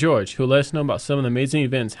 Jakia and George, who will let us know about some of the amazing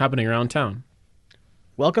events happening around town.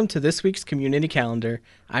 Welcome to this week's community calendar.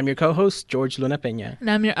 I'm your co-host, George Luna Peña. And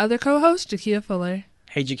I'm your other co-host, Jakia Fuller.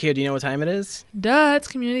 Hey, Jakia, do you know what time it is? Duh, it's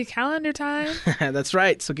community calendar time. That's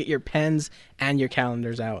right, so get your pens and your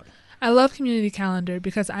calendars out. I love community calendar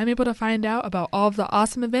because I'm able to find out about all of the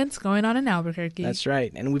awesome events going on in Albuquerque. That's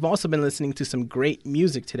right, and we've also been listening to some great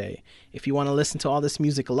music today. If you want to listen to all this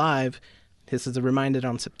music live, this is a reminder that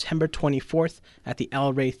on September 24th at the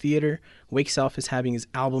El Rey Theater, Wake Self is having his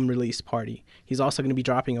album release party. He's also going to be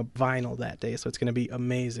dropping a vinyl that day, so it's going to be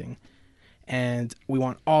amazing. And we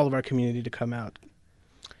want all of our community to come out.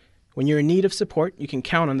 When you're in need of support, you can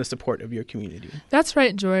count on the support of your community. That's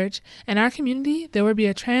right, George. In our community, there will be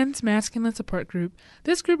a trans-masculine support group.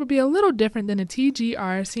 This group will be a little different than the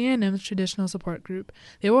TGR-CNM's traditional support group.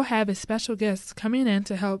 They will have a special guest coming in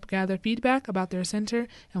to help gather feedback about their center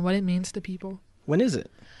and what it means to people. When is it?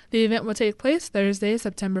 The event will take place Thursday,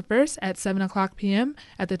 September 1st at 7 o'clock p.m.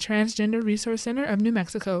 at the Transgender Resource Center of New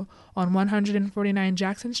Mexico on 149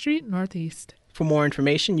 Jackson Street, Northeast. For more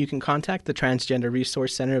information, you can contact the Transgender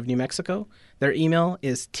Resource Center of New Mexico. Their email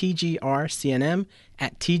is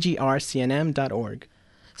tgrcnm@tgrcnm.org.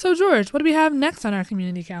 So, George, what do we have next on our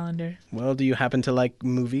community calendar? Well, do you happen to like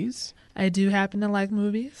movies? I do happen to like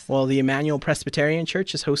movies. Well, the Emmanuel Presbyterian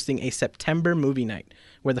Church is hosting a September movie night,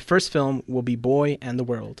 where the first film will be Boy and the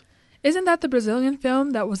World. Isn't that the Brazilian film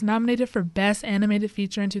that was nominated for Best Animated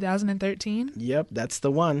Feature in 2013? Yep, that's the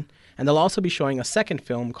one. And they'll also be showing a second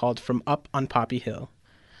film called From Up on Poppy Hill.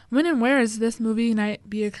 When and where is this movie night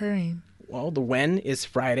be occurring? Well, the when is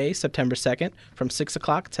Friday, September 2nd, from 6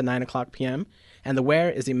 o'clock to 9 o'clock p.m., and the where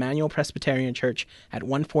is Emmanuel Presbyterian Church at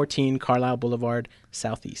 114 Carlisle Boulevard,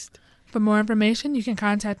 Southeast. For more information, you can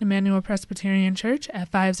contact Emmanuel Presbyterian Church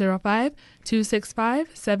at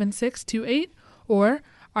 505-265-7628 or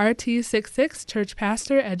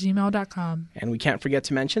rt66churchpastor@gmail.com. And we can't forget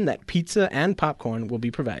to mention that pizza and popcorn will be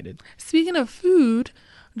provided. Speaking of food,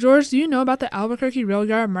 George, do you know about the Albuquerque Rail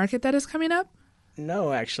Yard Market that is coming up?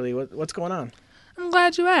 No, actually. What's going on? I'm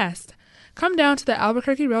glad you asked. Come down to the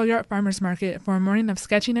Albuquerque Rail Yard Farmers Market for a morning of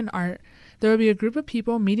sketching and art. There will be a group of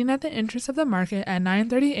people meeting at the entrance of the market at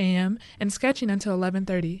 9:30 a.m. and sketching until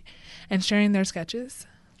 11:30 and sharing their sketches.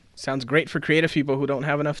 Sounds great for creative people who don't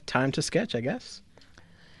have enough time to sketch, I guess.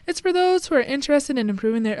 It's for those who are interested in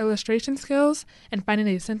improving their illustration skills and finding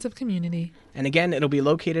a sense of community. And again, it'll be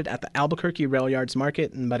located at the Albuquerque Rail Yards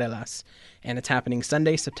Market in Barelas. And it's happening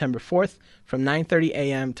Sunday, September 4th from 9:30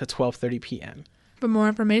 a.m. to 12:30 p.m. For more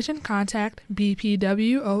information, contact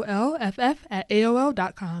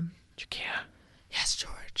bpwoff@aol.com. Jakia. Yes,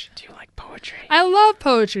 George. Do you like poetry? I love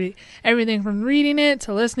poetry. Everything from reading it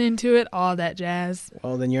to listening to it, all that jazz.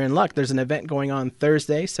 Well, then you're in luck. There's an event going on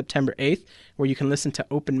Thursday, September 8th, where you can listen to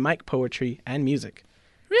open mic poetry and music.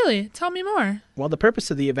 Really? Tell me more. Well, the purpose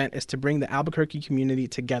of the event is to bring the Albuquerque community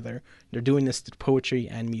together. They're doing this through poetry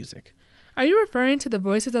and music. Are you referring to the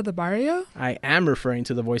Voices of the Barrio? I am referring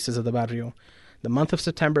to the Voices of the Barrio. The month of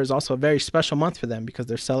September is also a very special month for them because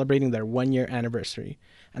they're celebrating their 1-year anniversary.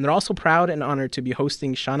 And they're also proud and honored to be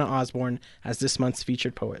hosting Shauna Osborne as this month's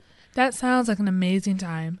featured poet. That sounds like an amazing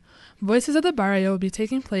time. Voices of the Barrio will be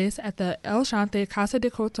taking place at the El Shante Casa de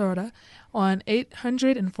Cultura on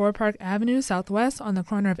 804 Park Avenue Southwest on the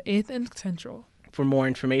corner of 8th and Central. For more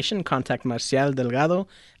information, contact Marcial Delgado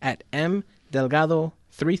at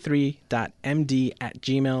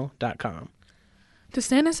mdelgado33.md@gmail.com. To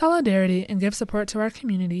stand in solidarity and give support to our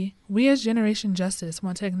community, we as Generation Justice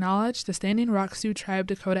want to acknowledge the Standing Rock Sioux Tribe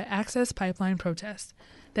Dakota Access Pipeline protest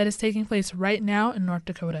that is taking place right now in North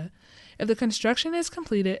Dakota. If the construction is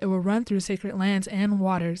completed, it will run through sacred lands and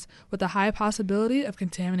waters with a high possibility of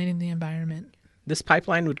contaminating the environment. This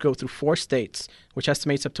pipeline would go through 4 states, which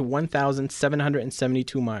estimates up to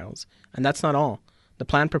 1,772 miles. And that's not all. The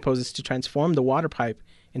plan proposes to transform the water pipe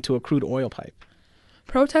into a crude oil pipe.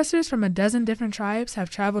 Protesters from a dozen different tribes have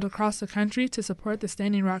traveled across the country to support the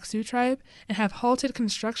Standing Rock Sioux Tribe and have halted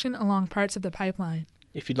construction along parts of the pipeline.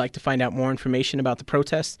 If you'd like to find out more information about the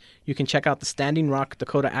protests, you can check out the Standing Rock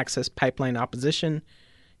Dakota Access Pipeline Opposition,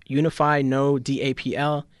 Unify No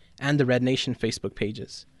DAPL, and the Red Nation Facebook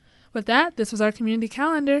pages. With that, this was our community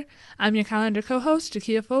calendar. I'm your calendar co-host,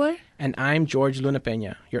 Jakia Fuller. And I'm George Luna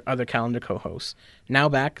Peña, your other calendar co-host. Now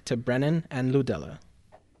back to Brennan and Ludella.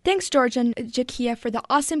 Thanks, George and Jakia, for the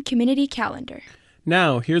awesome community calendar.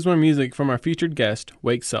 Now, here's more music from our featured guest,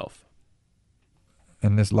 Wake Self.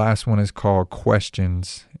 And this last one is called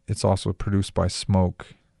Questions. It's also produced by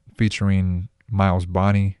Smoke, featuring Miles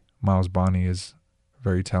Bonney. Miles Bonney is a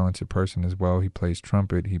very talented person as well. He plays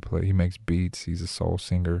trumpet. He makes beats. He's a soul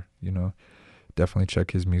singer, you know. definitely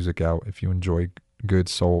check his music out if you enjoy good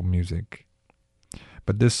soul music.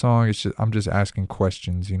 But this song, I'm just asking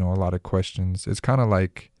questions, a lot of questions. It's kind of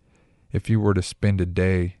like if you were to spend a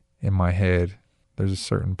day in my head, there's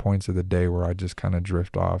certain points of the day where I just kind of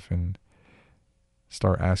drift off and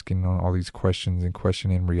start asking all these questions and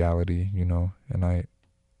questioning reality, and I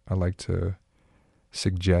like to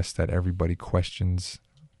suggest that everybody questions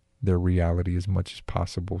their reality as much as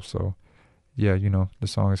possible. So yeah, the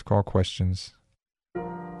song is called Questions.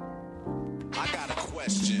 I got a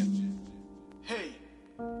question. Hey.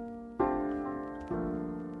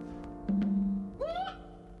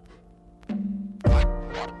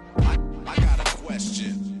 I got a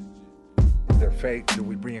question. Is there fate? Do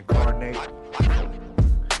we reincarnate?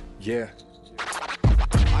 Yeah.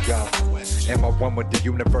 Am I one with the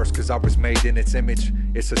universe cause I was made in its image?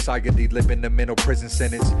 Is society living a mental prison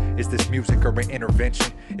sentence? Is this music or an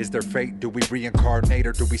intervention? Is there fate? Do we reincarnate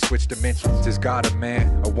or do we switch dimensions? Is God a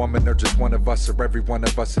man, a woman, or just one of us, or every one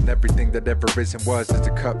of us and everything that ever is and was? Is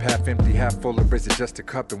the cup half empty, half full, or is it just a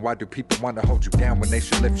cup? And why do people want to hold you down when they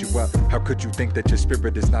should lift you up? How could you think that your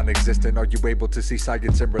spirit is non-existent? Are you able to see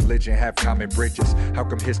science and religion have common bridges? How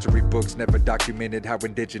come history books never documented how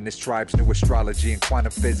indigenous tribes knew astrology and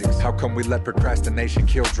quantum physics? How come we let procrastination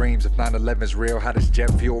kill dreams? If 9/11's real, how does jet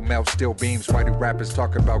fuel melt steel beams? Why do rappers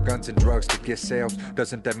talk about guns and drugs to get sales?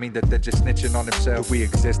 Doesn't that mean that they're just snitching on themselves? Do we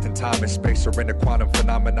exist in time and space or in a quantum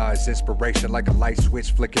phenomena? Is inspiration like a light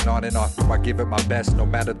switch flicking on and off? Do I give it my best no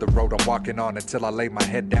matter the road I'm walking on until I lay my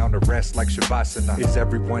head down to rest like Shavasana? Is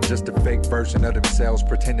everyone just a fake version of themselves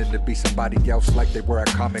pretending to be somebody else like they were at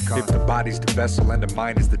Comic-Con? If the body's the vessel and the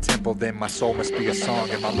mind is the temple, then my soul must be a song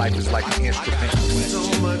and my life is like an instrument. So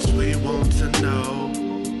much we want to know.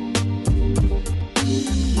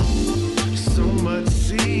 So much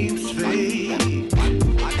seems fake. I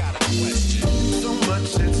got a question. So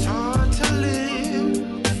much it's hard to live.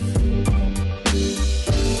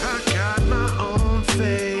 I got my own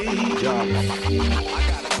fate. I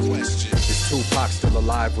got a question. Is Tupac still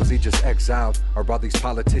alive? Was he just exiled? Or are these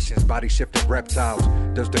politicians body-shifting reptiles?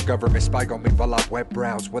 Does the government spy on me while I web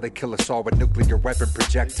browse? Will they kill us all with nuclear weapon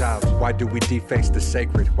projectiles? Why do we deface the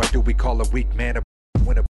sacred? Why do we call a weak man a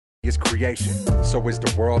when a is creation? So is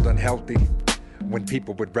the world unhealthy? When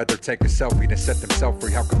people would rather take a selfie than set themselves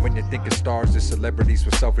free? How come when you're thinking stars, it's celebrities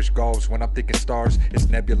with selfish goals? When I'm thinking stars, it's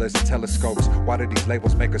nebulas and telescopes. Why do these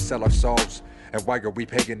labels make us sell our souls? And why are we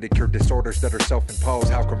paying to cure disorders that are self-imposed?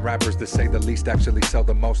 How come rappers, to say the least, actually sell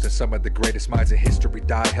the most? And some of the greatest minds in history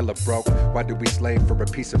die hella broke. Why do we slave for a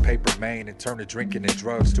piece of paper, man, and turn to drinking and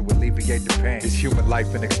drugs to alleviate the pain? Is human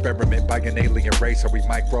life an experiment by an alien race? Are we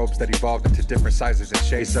microbes that evolved into different sizes and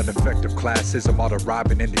shapes? It's an effect of classism, all the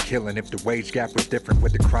robbing and the killing. If the wage gap was different,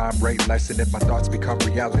 would the crime rate lessen? If my thoughts become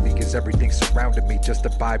reality, is everything surrounding me just a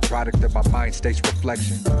byproduct of my mind state's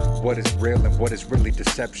reflection? What is real and what is really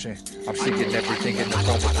deception? I'm seeking everything in the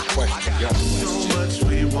form of a question, yo. So much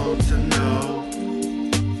we want to know.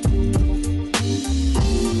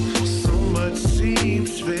 So much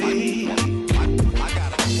seems fake. I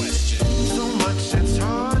got a question. So much it's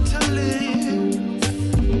hard to live.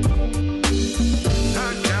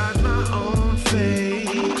 I got my own fate.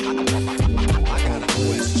 I got a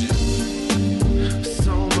question.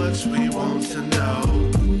 So much we want to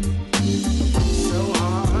know. So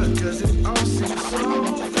hard 'cause it all seems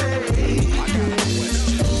so fake.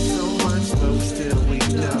 So much, but still we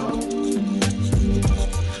know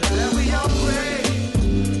that we all pray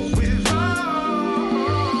with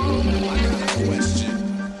all. I got a question.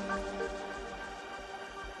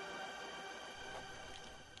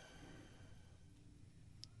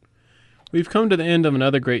 We've come to the end of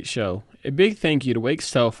another great show. A big thank you to Wake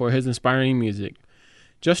Self for his inspiring music.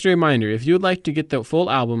 Just a reminder, if you would like to get the full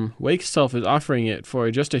album, Wake Self is offering it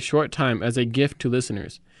for just a short time as a gift to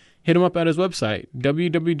listeners. Hit him up at his website,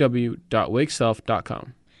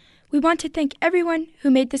 www.wakeself.com. We want to thank everyone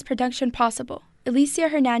who made this production possible. Alicia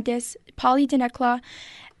Hernandez, Polly Denekla,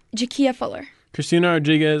 Jakia Fuller, Christina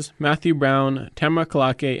Rodriguez, Matthew Brown, Tamara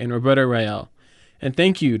Kalake, and Roberta Rael. And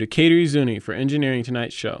thank you to Kateri Zuni for engineering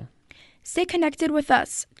tonight's show. Stay connected with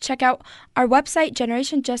us. Check out our website,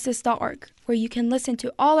 generationjustice.org, where you can listen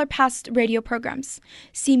to all our past radio programs,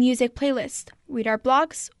 see music playlists, read our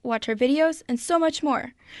blogs, watch our videos, and so much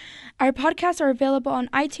more. Our podcasts are available on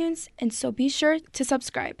iTunes, and so be sure to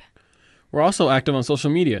subscribe. We're also active on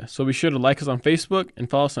social media, so be sure to like us on Facebook and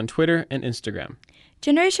follow us on Twitter and Instagram.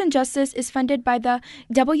 Generation Justice is funded by the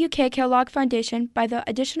W.K. Kellogg Foundation by the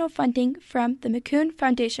additional funding from the McCune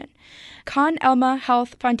Foundation, Con Elma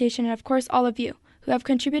Health Foundation, and of course all of you who have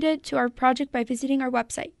contributed to our project by visiting our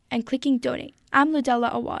website and clicking donate. I'm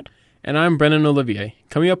Ludella Awad. And I'm Brennan Olivier.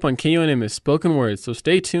 Coming up on KUNM is Spoken Words, so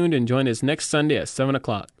stay tuned and join us next Sunday at 7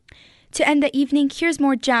 o'clock. To end the evening, here's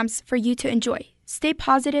more jams for you to enjoy. Stay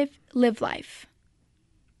positive, live life.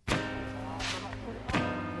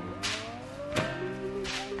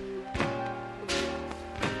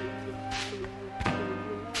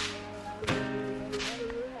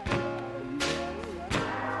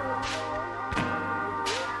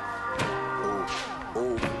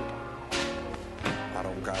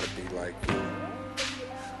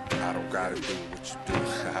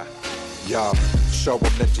 Yo, show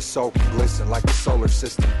them that your soul can glisten like the solar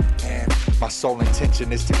system. And my sole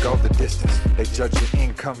intention is to go the distance. They judge your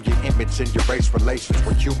income, your image, and your race relations.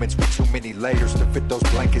 We're humans with too many layers to fit those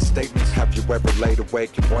blanket statements. Have you ever laid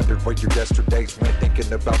awake and wondered where your yesterdays went?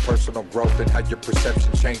 Thinking about personal growth and how your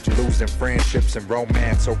perception changes. Losing friendships and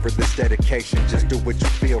romance over this dedication. Just do what you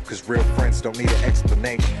feel, cause real friends don't need an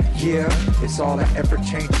explanation. Yeah, it's all that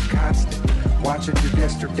ever-changing constant. Watching your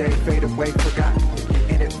yesterday fade away, forgotten.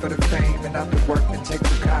 In it for the fame and not the work, then take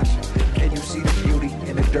precaution. Can you see the beauty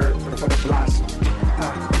in the dirt for the blossom?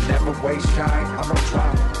 Never waste shine, I'm no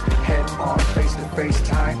drama. Head on, face-to-face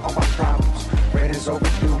time, all my problems. Rent is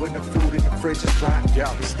overdue and the food in the fridge is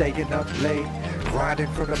rotten. Staying up late, grinding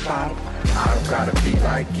from the bottom. I don't gotta be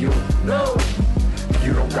like you, no.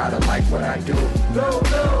 You don't gotta like what I do, no,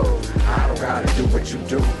 no. I don't gotta do what you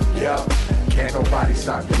do, yeah. Can't nobody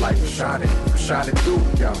stop your light from shining through,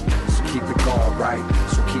 yo. So keep it going right,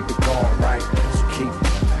 so keep it going right. So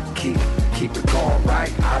keep it going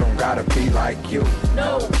right. I don't gotta be like you,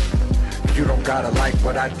 no. You don't gotta like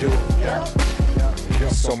what I do, yeah.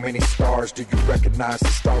 So many stars, do you recognize the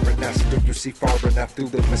star in us? Do you see far enough through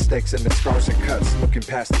the mistakes and the scars and cuts? Looking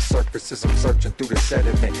past the surface as I'm searching through the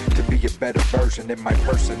sediment to be a better version in my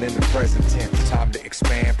person in the present tense. Time to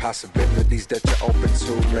expand possibilities that you're open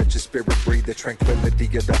to. Let your spirit breathe the tranquility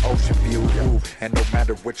of the ocean view. Ooh, and no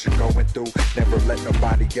matter what you're going through, never let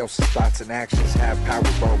nobody else's thoughts and actions have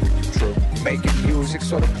power over you, true. Making music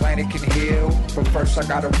so the planet can heal, but first I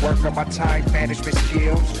gotta work on my time management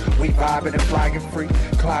skills. We vibing and flying free,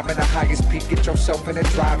 climbing the highest peak, get yourself in the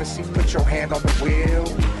driver's seat, put your hand on the wheel.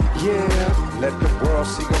 Yeah, let the world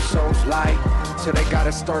see your soul's light, till they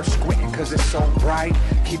gotta start squinting cause it's so bright.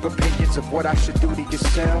 Keep opinions of what I should do to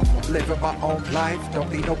yourself, living my own life,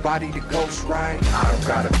 don't need nobody to ghost right. I don't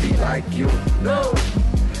gotta be like you, no.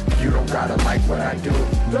 You don't gotta like what I do,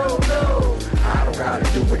 no, no. I don't gotta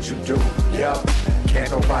do what you do, yeah.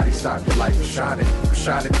 Can't nobody stop your light from shining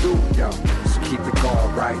through, yo. So keep it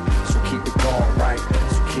going right, so keep it going right.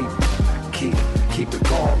 So keep it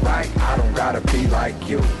going right. I don't gotta be like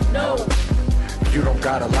you, no. You don't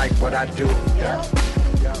gotta like what I do, yeah.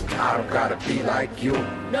 I don't gotta be like you,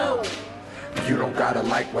 no. You don't gotta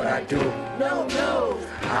like what I do, no, no.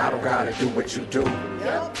 I don't gotta do what you do,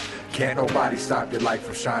 yeah. Can't nobody stop your light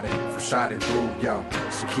from shining through, yo.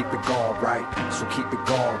 So keep it going right, so keep it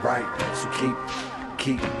going right. So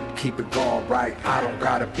keep it going right. I don't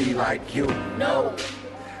gotta be like you, no.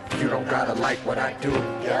 You don't gotta like what I do,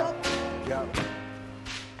 yeah.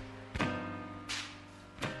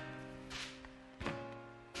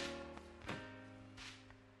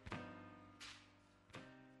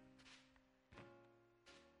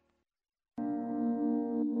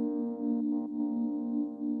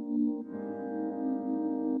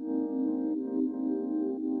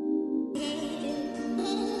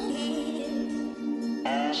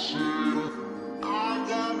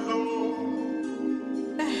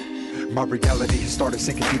 My reality has started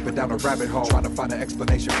sinking deeper down a rabbit hole, trying to find an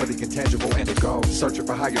explanation for the intangible and the goal. Searching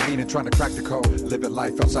for higher meaning, trying to crack the code. Living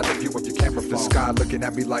life outside the view of your camera phone. The sky looking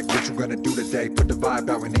at me like, what you gonna do today? Put the vibe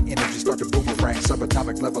out and the energy start to boomerang.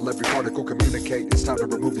 Subatomic level, every particle communicate. It's time to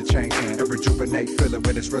remove the chains and rejuvenate. Feeling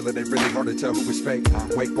when it's real, it ain't really hard to tell who is fake.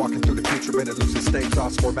 Wake walking through the future and it loses state.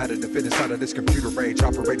 Thoughts formatted to fit inside of this computer rage.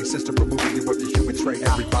 Operating system removing you of your human trait.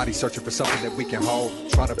 Everybody searching for something that we can hold.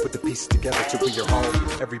 Trying to put the pieces together to be your home.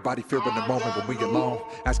 Everybody feeling the moment when we alone.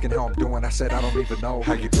 Asking how I'm doing, I said I don't even know.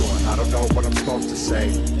 How you doing? I don't know what I'm supposed to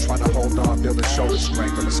say. Trying to hold on, building shoulder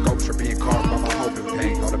strength. On the sculpture being carved by my hope and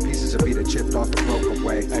pain. All the pieces of me that chipped off and broke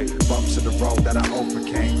away. Hey, bumps in the road that I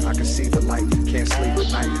overcame. I can see the light, can't sleep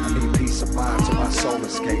at night. I need peace of mind till my soul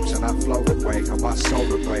escapes. And I float away on my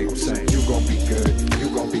solar wave. I'm saying, you gon' be good, you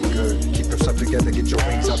gon' be good. Keep yourself together, get your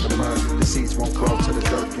wings out the mud. The seeds won't grow till the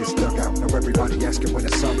dirt gets dug out. Now everybody asking when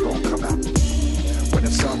the sun gon' come out. When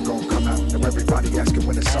the sun gon' come out. Now everybody asking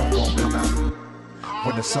when the sun gon' come out.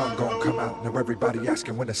 When the sun gon' come out. Now everybody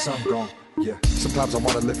asking when the sun gon' Yeah, sometimes I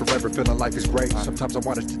wanna live forever, feeling life is great. Sometimes I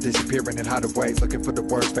want it to disappear and then hide away. Looking for the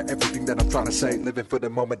words for everything that I'm trying to say. Living for the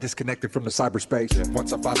moment, disconnected from the cyberspace.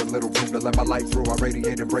 Once I find a little room to let my light through, I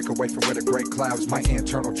radiate and break away from where the gray clouds. My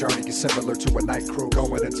internal journey is similar to a night crew,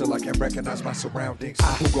 going until I can recognize my surroundings.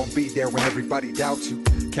 Who gon' be there when everybody doubts you?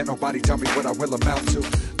 Can't nobody tell me what I will amount to.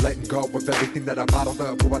 Letting go of everything that I bottled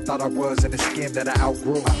up, who I thought I was, and a skin that I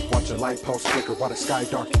outgrew. Watching light post flicker while the sky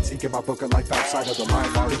darkens. Inking my book of life outside of the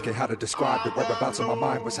limelight. Thinking how to describe the whereabouts in my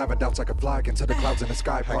mind. Was having doubts I could fly into the clouds in the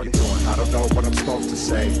sky party. I don't know what I'm supposed to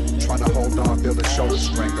say. Trying to hold on, building shoulder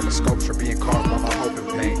strength. I'm a sculpture being carved on my hope and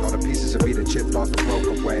pain. All the pieces of me that chipped off and broke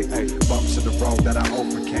away. Bumps in the road that I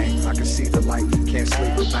overcame. I can see the light, can't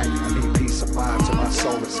sleep at night. I need peace of mind till my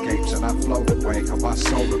soul escapes. And I float away on my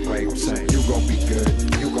solar wave. I'm saying, you gon' be good,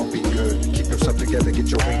 you gon' be good. Keep yourself together, get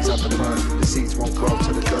your wings out the mud. The seeds won't grow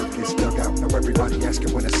till the dirt gets dug out. Now everybody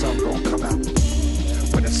asking when the sun gon' come out.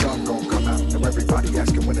 When the sun gon' come out. Now everybody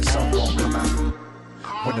asking when the sun gon' come out.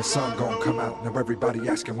 When the sun gon' come out. Now everybody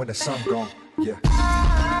asking when the sun gon', yeah.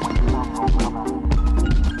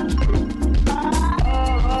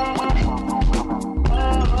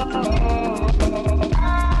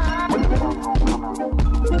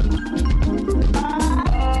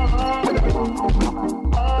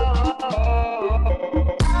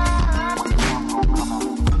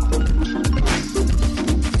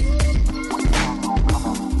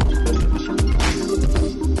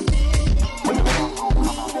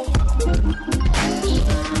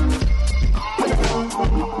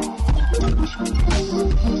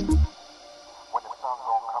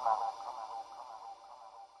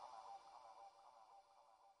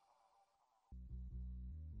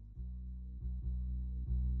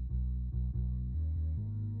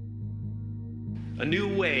 A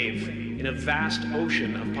new wave in a vast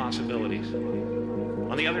ocean of possibilities.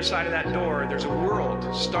 On the other side of that door, there's a world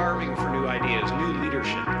starving for new ideas, new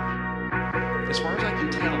leadership. As far as I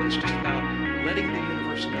can tell, it's just about letting the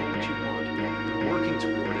universe know what you want and working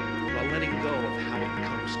toward it while letting go of how it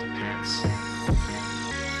comes to pass.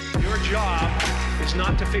 Your job is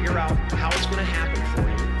not to figure out how it's going to happen for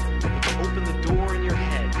you, but to open the door in your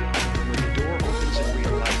head. And when the door opens in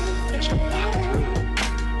real life, just walk through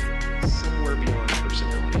somewhere beyond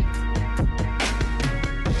personality.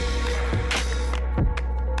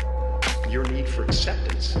 Your need for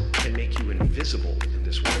acceptance can make you invisible in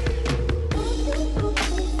this world.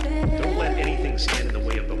 Don't let anything stand in the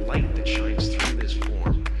way of the light that shines through this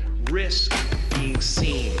form. Risk being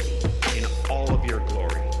seen in all of your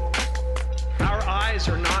glory. Our eyes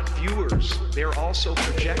are not viewers, they are also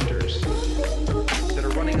projectors that are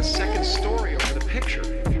running a second story over the picture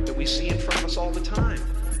that we see in front of us all the time.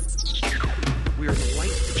 We are the light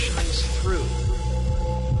that shines through.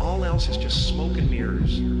 All else is just smoke and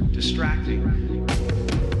mirrors, distracting.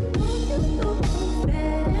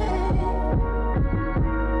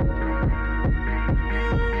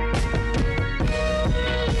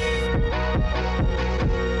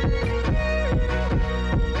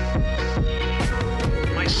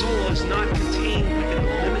 My soul is not contained within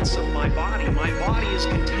the limits of my body. My body is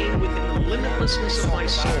contained within the limitlessness of my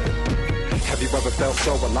soul. Have you ever felt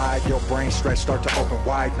so alive? Your brain stretched, start to open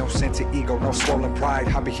wide. No sense of ego, no swollen pride.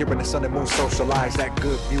 I be hearing the sun and moon socialize. That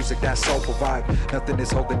good music, that soulful vibe. Nothing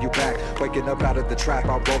is holding you back. Waking up out of the trap,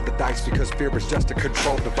 I'll roll the dice because fear is just a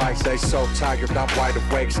control device. Stay so tired, I'm wide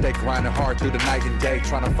awake. Stay grinding hard through the night and day.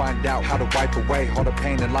 Trying to find out how to wipe away all the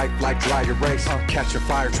pain in life like dry erase. Catch a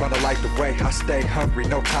fire, trying to light the way. I stay hungry,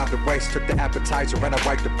 no time to waste. Took the appetizer and I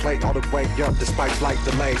wiped the plate all the way up despite flight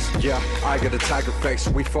delays. Yeah, I got a tiger face.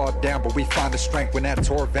 We fall down, but we find the strength when that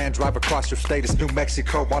tour van drive across your state. It's New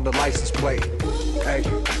Mexico on the license plate. Hey,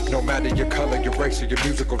 no matter your color, your race, or your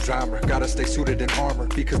musical genre, gotta stay suited in armor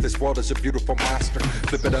because this world is a beautiful monster.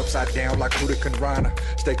 Flip it upside down like Hurricane Rana.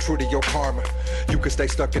 Stay true to your karma. You can stay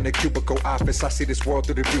stuck in the cubicle office. I see this world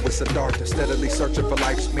through the view of darkness. Steadily searching for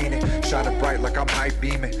life's meaning, shining bright like I'm high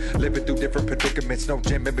beaming. Living through different predicaments. No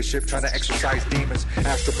gym membership, trying to exercise demons.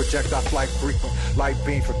 Astral projectile flight frequent. Light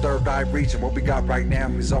beam from third eye region. What we got right now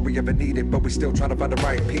is all we ever needed, but we still trying to find the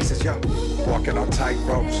right pieces. Yo, walking on tight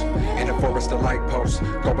ropes in a forest of light posts.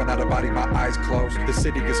 Going out of body, my eyes closed. The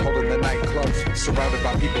city is holding the night close. Surrounded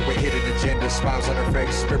by people with hidden agendas. Smiles on their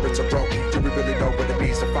face, spirits are broken. Do we really know what it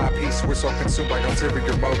means to find peace? We're so consumed by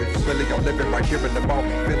ulterior motives. Really, I'm living right here in the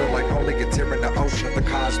moment. Feeling like only a tear in the ocean of the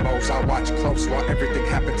cosmos. I watch close while everything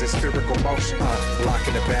happens in spherical motion.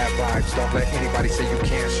 Blocking the bad vibes. Don't let anybody say you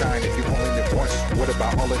can't shine if you only live once. What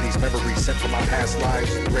about all of these memories sent from my past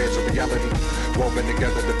lives? Threads of reality woven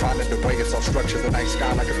together, defining the way it's all structured. The night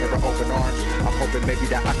sky like a pair of open arms. I'm hoping maybe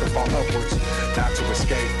that I could fall upwards. Not to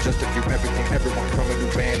escape, just to view everything, everyone from a new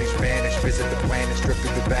vantage. Visit the planet, strip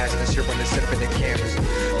through the vastness here on this infinite canvas.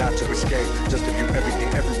 Not to escape, just to view everything,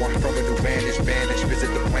 everyone from a new vantage. Visit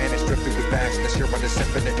the planet, strip through the vastness here on this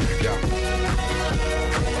infinite.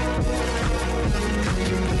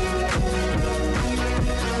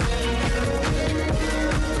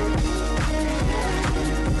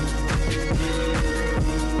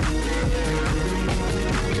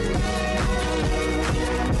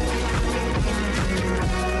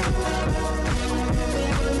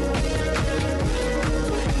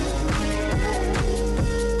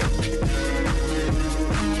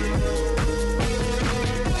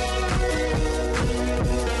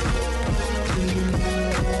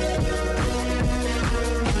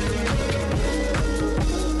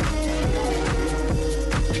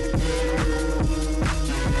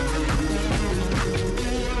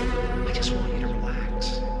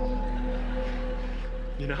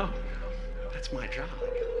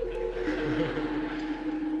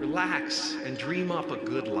 Relax and dream up a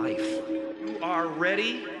good life. You are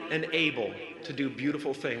ready and able to do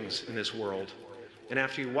beautiful things in this world. And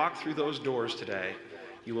after you walk through those doors today,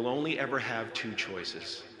 you will only ever have two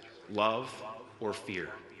choices: love or fear.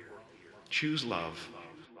 Choose love.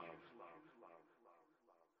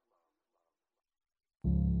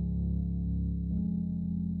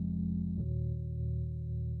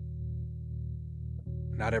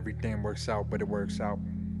 Not everything works out, but it works out.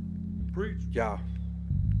 Preach. Yeah.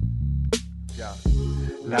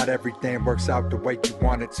 Not everything works out the way you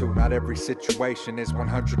want it to. Not every situation is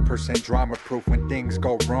 100% drama proof. When things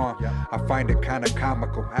go wrong, I find it kinda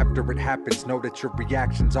comical. After it happens, know that your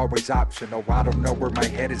reaction's always optional. I don't know where my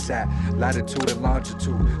head is at, latitude and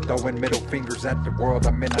longitude. Throwing middle fingers at the world,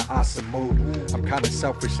 I'm in an awesome mood. I'm kinda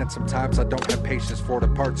selfish and sometimes I don't have patience for the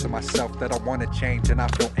parts of myself that I wanna change and I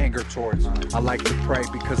feel anger towards. I like to pray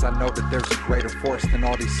because I know that there's a greater force than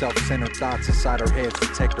all these self-centered thoughts inside our heads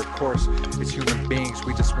that take their course. As human beings,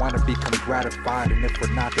 we just want to become gratified, and if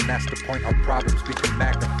we're not, then that's the point, our problems become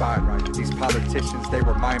magnified. These politicians, they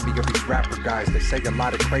remind me of these rapper guys. They say a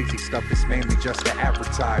lot of crazy stuff, it's mainly just to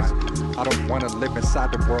advertise. I don't want to live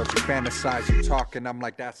inside the world you fantasize. You talk and I'm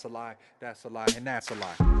like, that's a lie, that's a lie, and that's a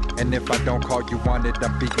lie. And if I don't call you on it,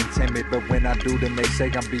 I'm being timid, but when I do, then they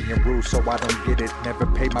say I'm being rude, so I don't get it. Never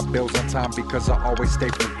pay my bills on time because I always stay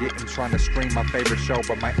forgetting. Trying to stream my favorite show,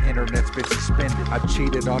 but my internet's been suspended. I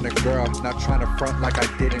cheated on a girl, not trying to front like I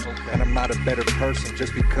didn't. And I'm not a better person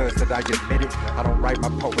just because that I admit it. I don't write my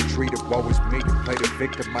poetry to woe is me, to play the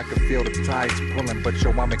victim. I can feel the tides pulling, but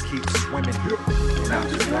yo, I'ma keep swimming. And I'm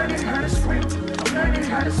just learning how to swim. I'm learning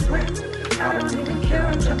how to swim. I don't even care,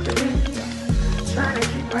 I'm jumping in. Trying to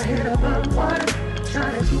keep my head above water.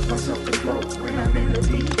 Trying to teach myself to float when I'm in the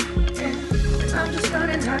deep end. And I'm just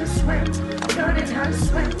learning how to swim. I'm learning how to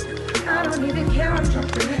swim. I don't even care, I'm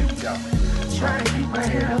jumping in. Trying to keep my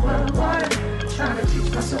head above water. Trying to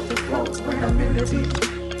teach myself to float when I'm in the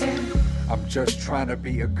deep end. I'm just trying to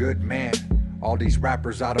be a good man. All these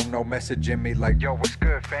rappers I don't know messaging me like, yo, what's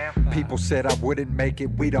good, fam? People said I wouldn't make it,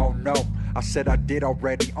 we don't know. I said I did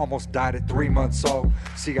already, almost died at 3 months old.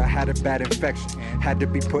 See, I had a bad infection, had to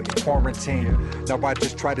be put in quarantine. Now I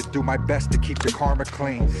just try to do my best to keep the karma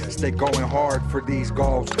clean. Stay going hard for these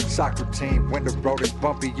goals. Soccer team, when the road is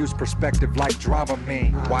bumpy, use perspective like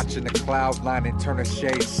Dramamine. Watching the cloud lining turn a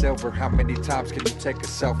shade silver. How many times can you take a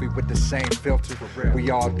selfie with the same filter? We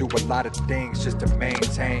all do a lot of things just to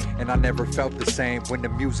maintain, and I never felt the same when the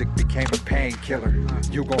music became a painkiller.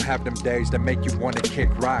 You gon' have them days that make you wanna kick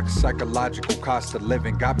rocks. Psychological cost of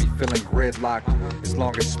living got me feeling gridlocked. As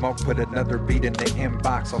long as smoke put another beat in the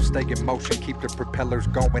inbox, I'll stay in motion, keep the propellers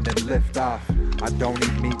going and lift off. I don't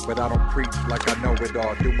eat meat, but I don't preach like I know it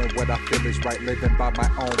all. Doing what I feel is right, living by my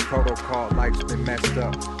own protocol. Life's been messed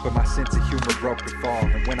up, but my sense of humor broke the fall.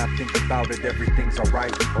 And when I think about it, everything's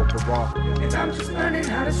alright overall. And I'm just learning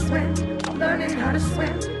how to swim. I'm learning how to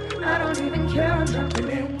swim. I don't even care, I'm jumping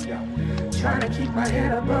in. Trying to keep my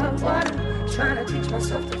head above water. Trying to teach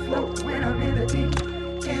myself to float when I'm in the deep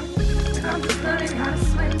end. And I'm just learning how to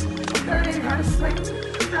swim. I'm learning how to swim.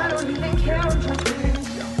 I don't even care, I'm jumping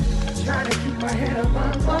in. Trying to keep my head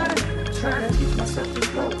above water. Trying to teach myself to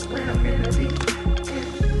float when I'm in the deep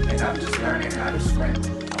end. And I'm just learning how to swim.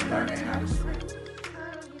 I'm learning how to swim.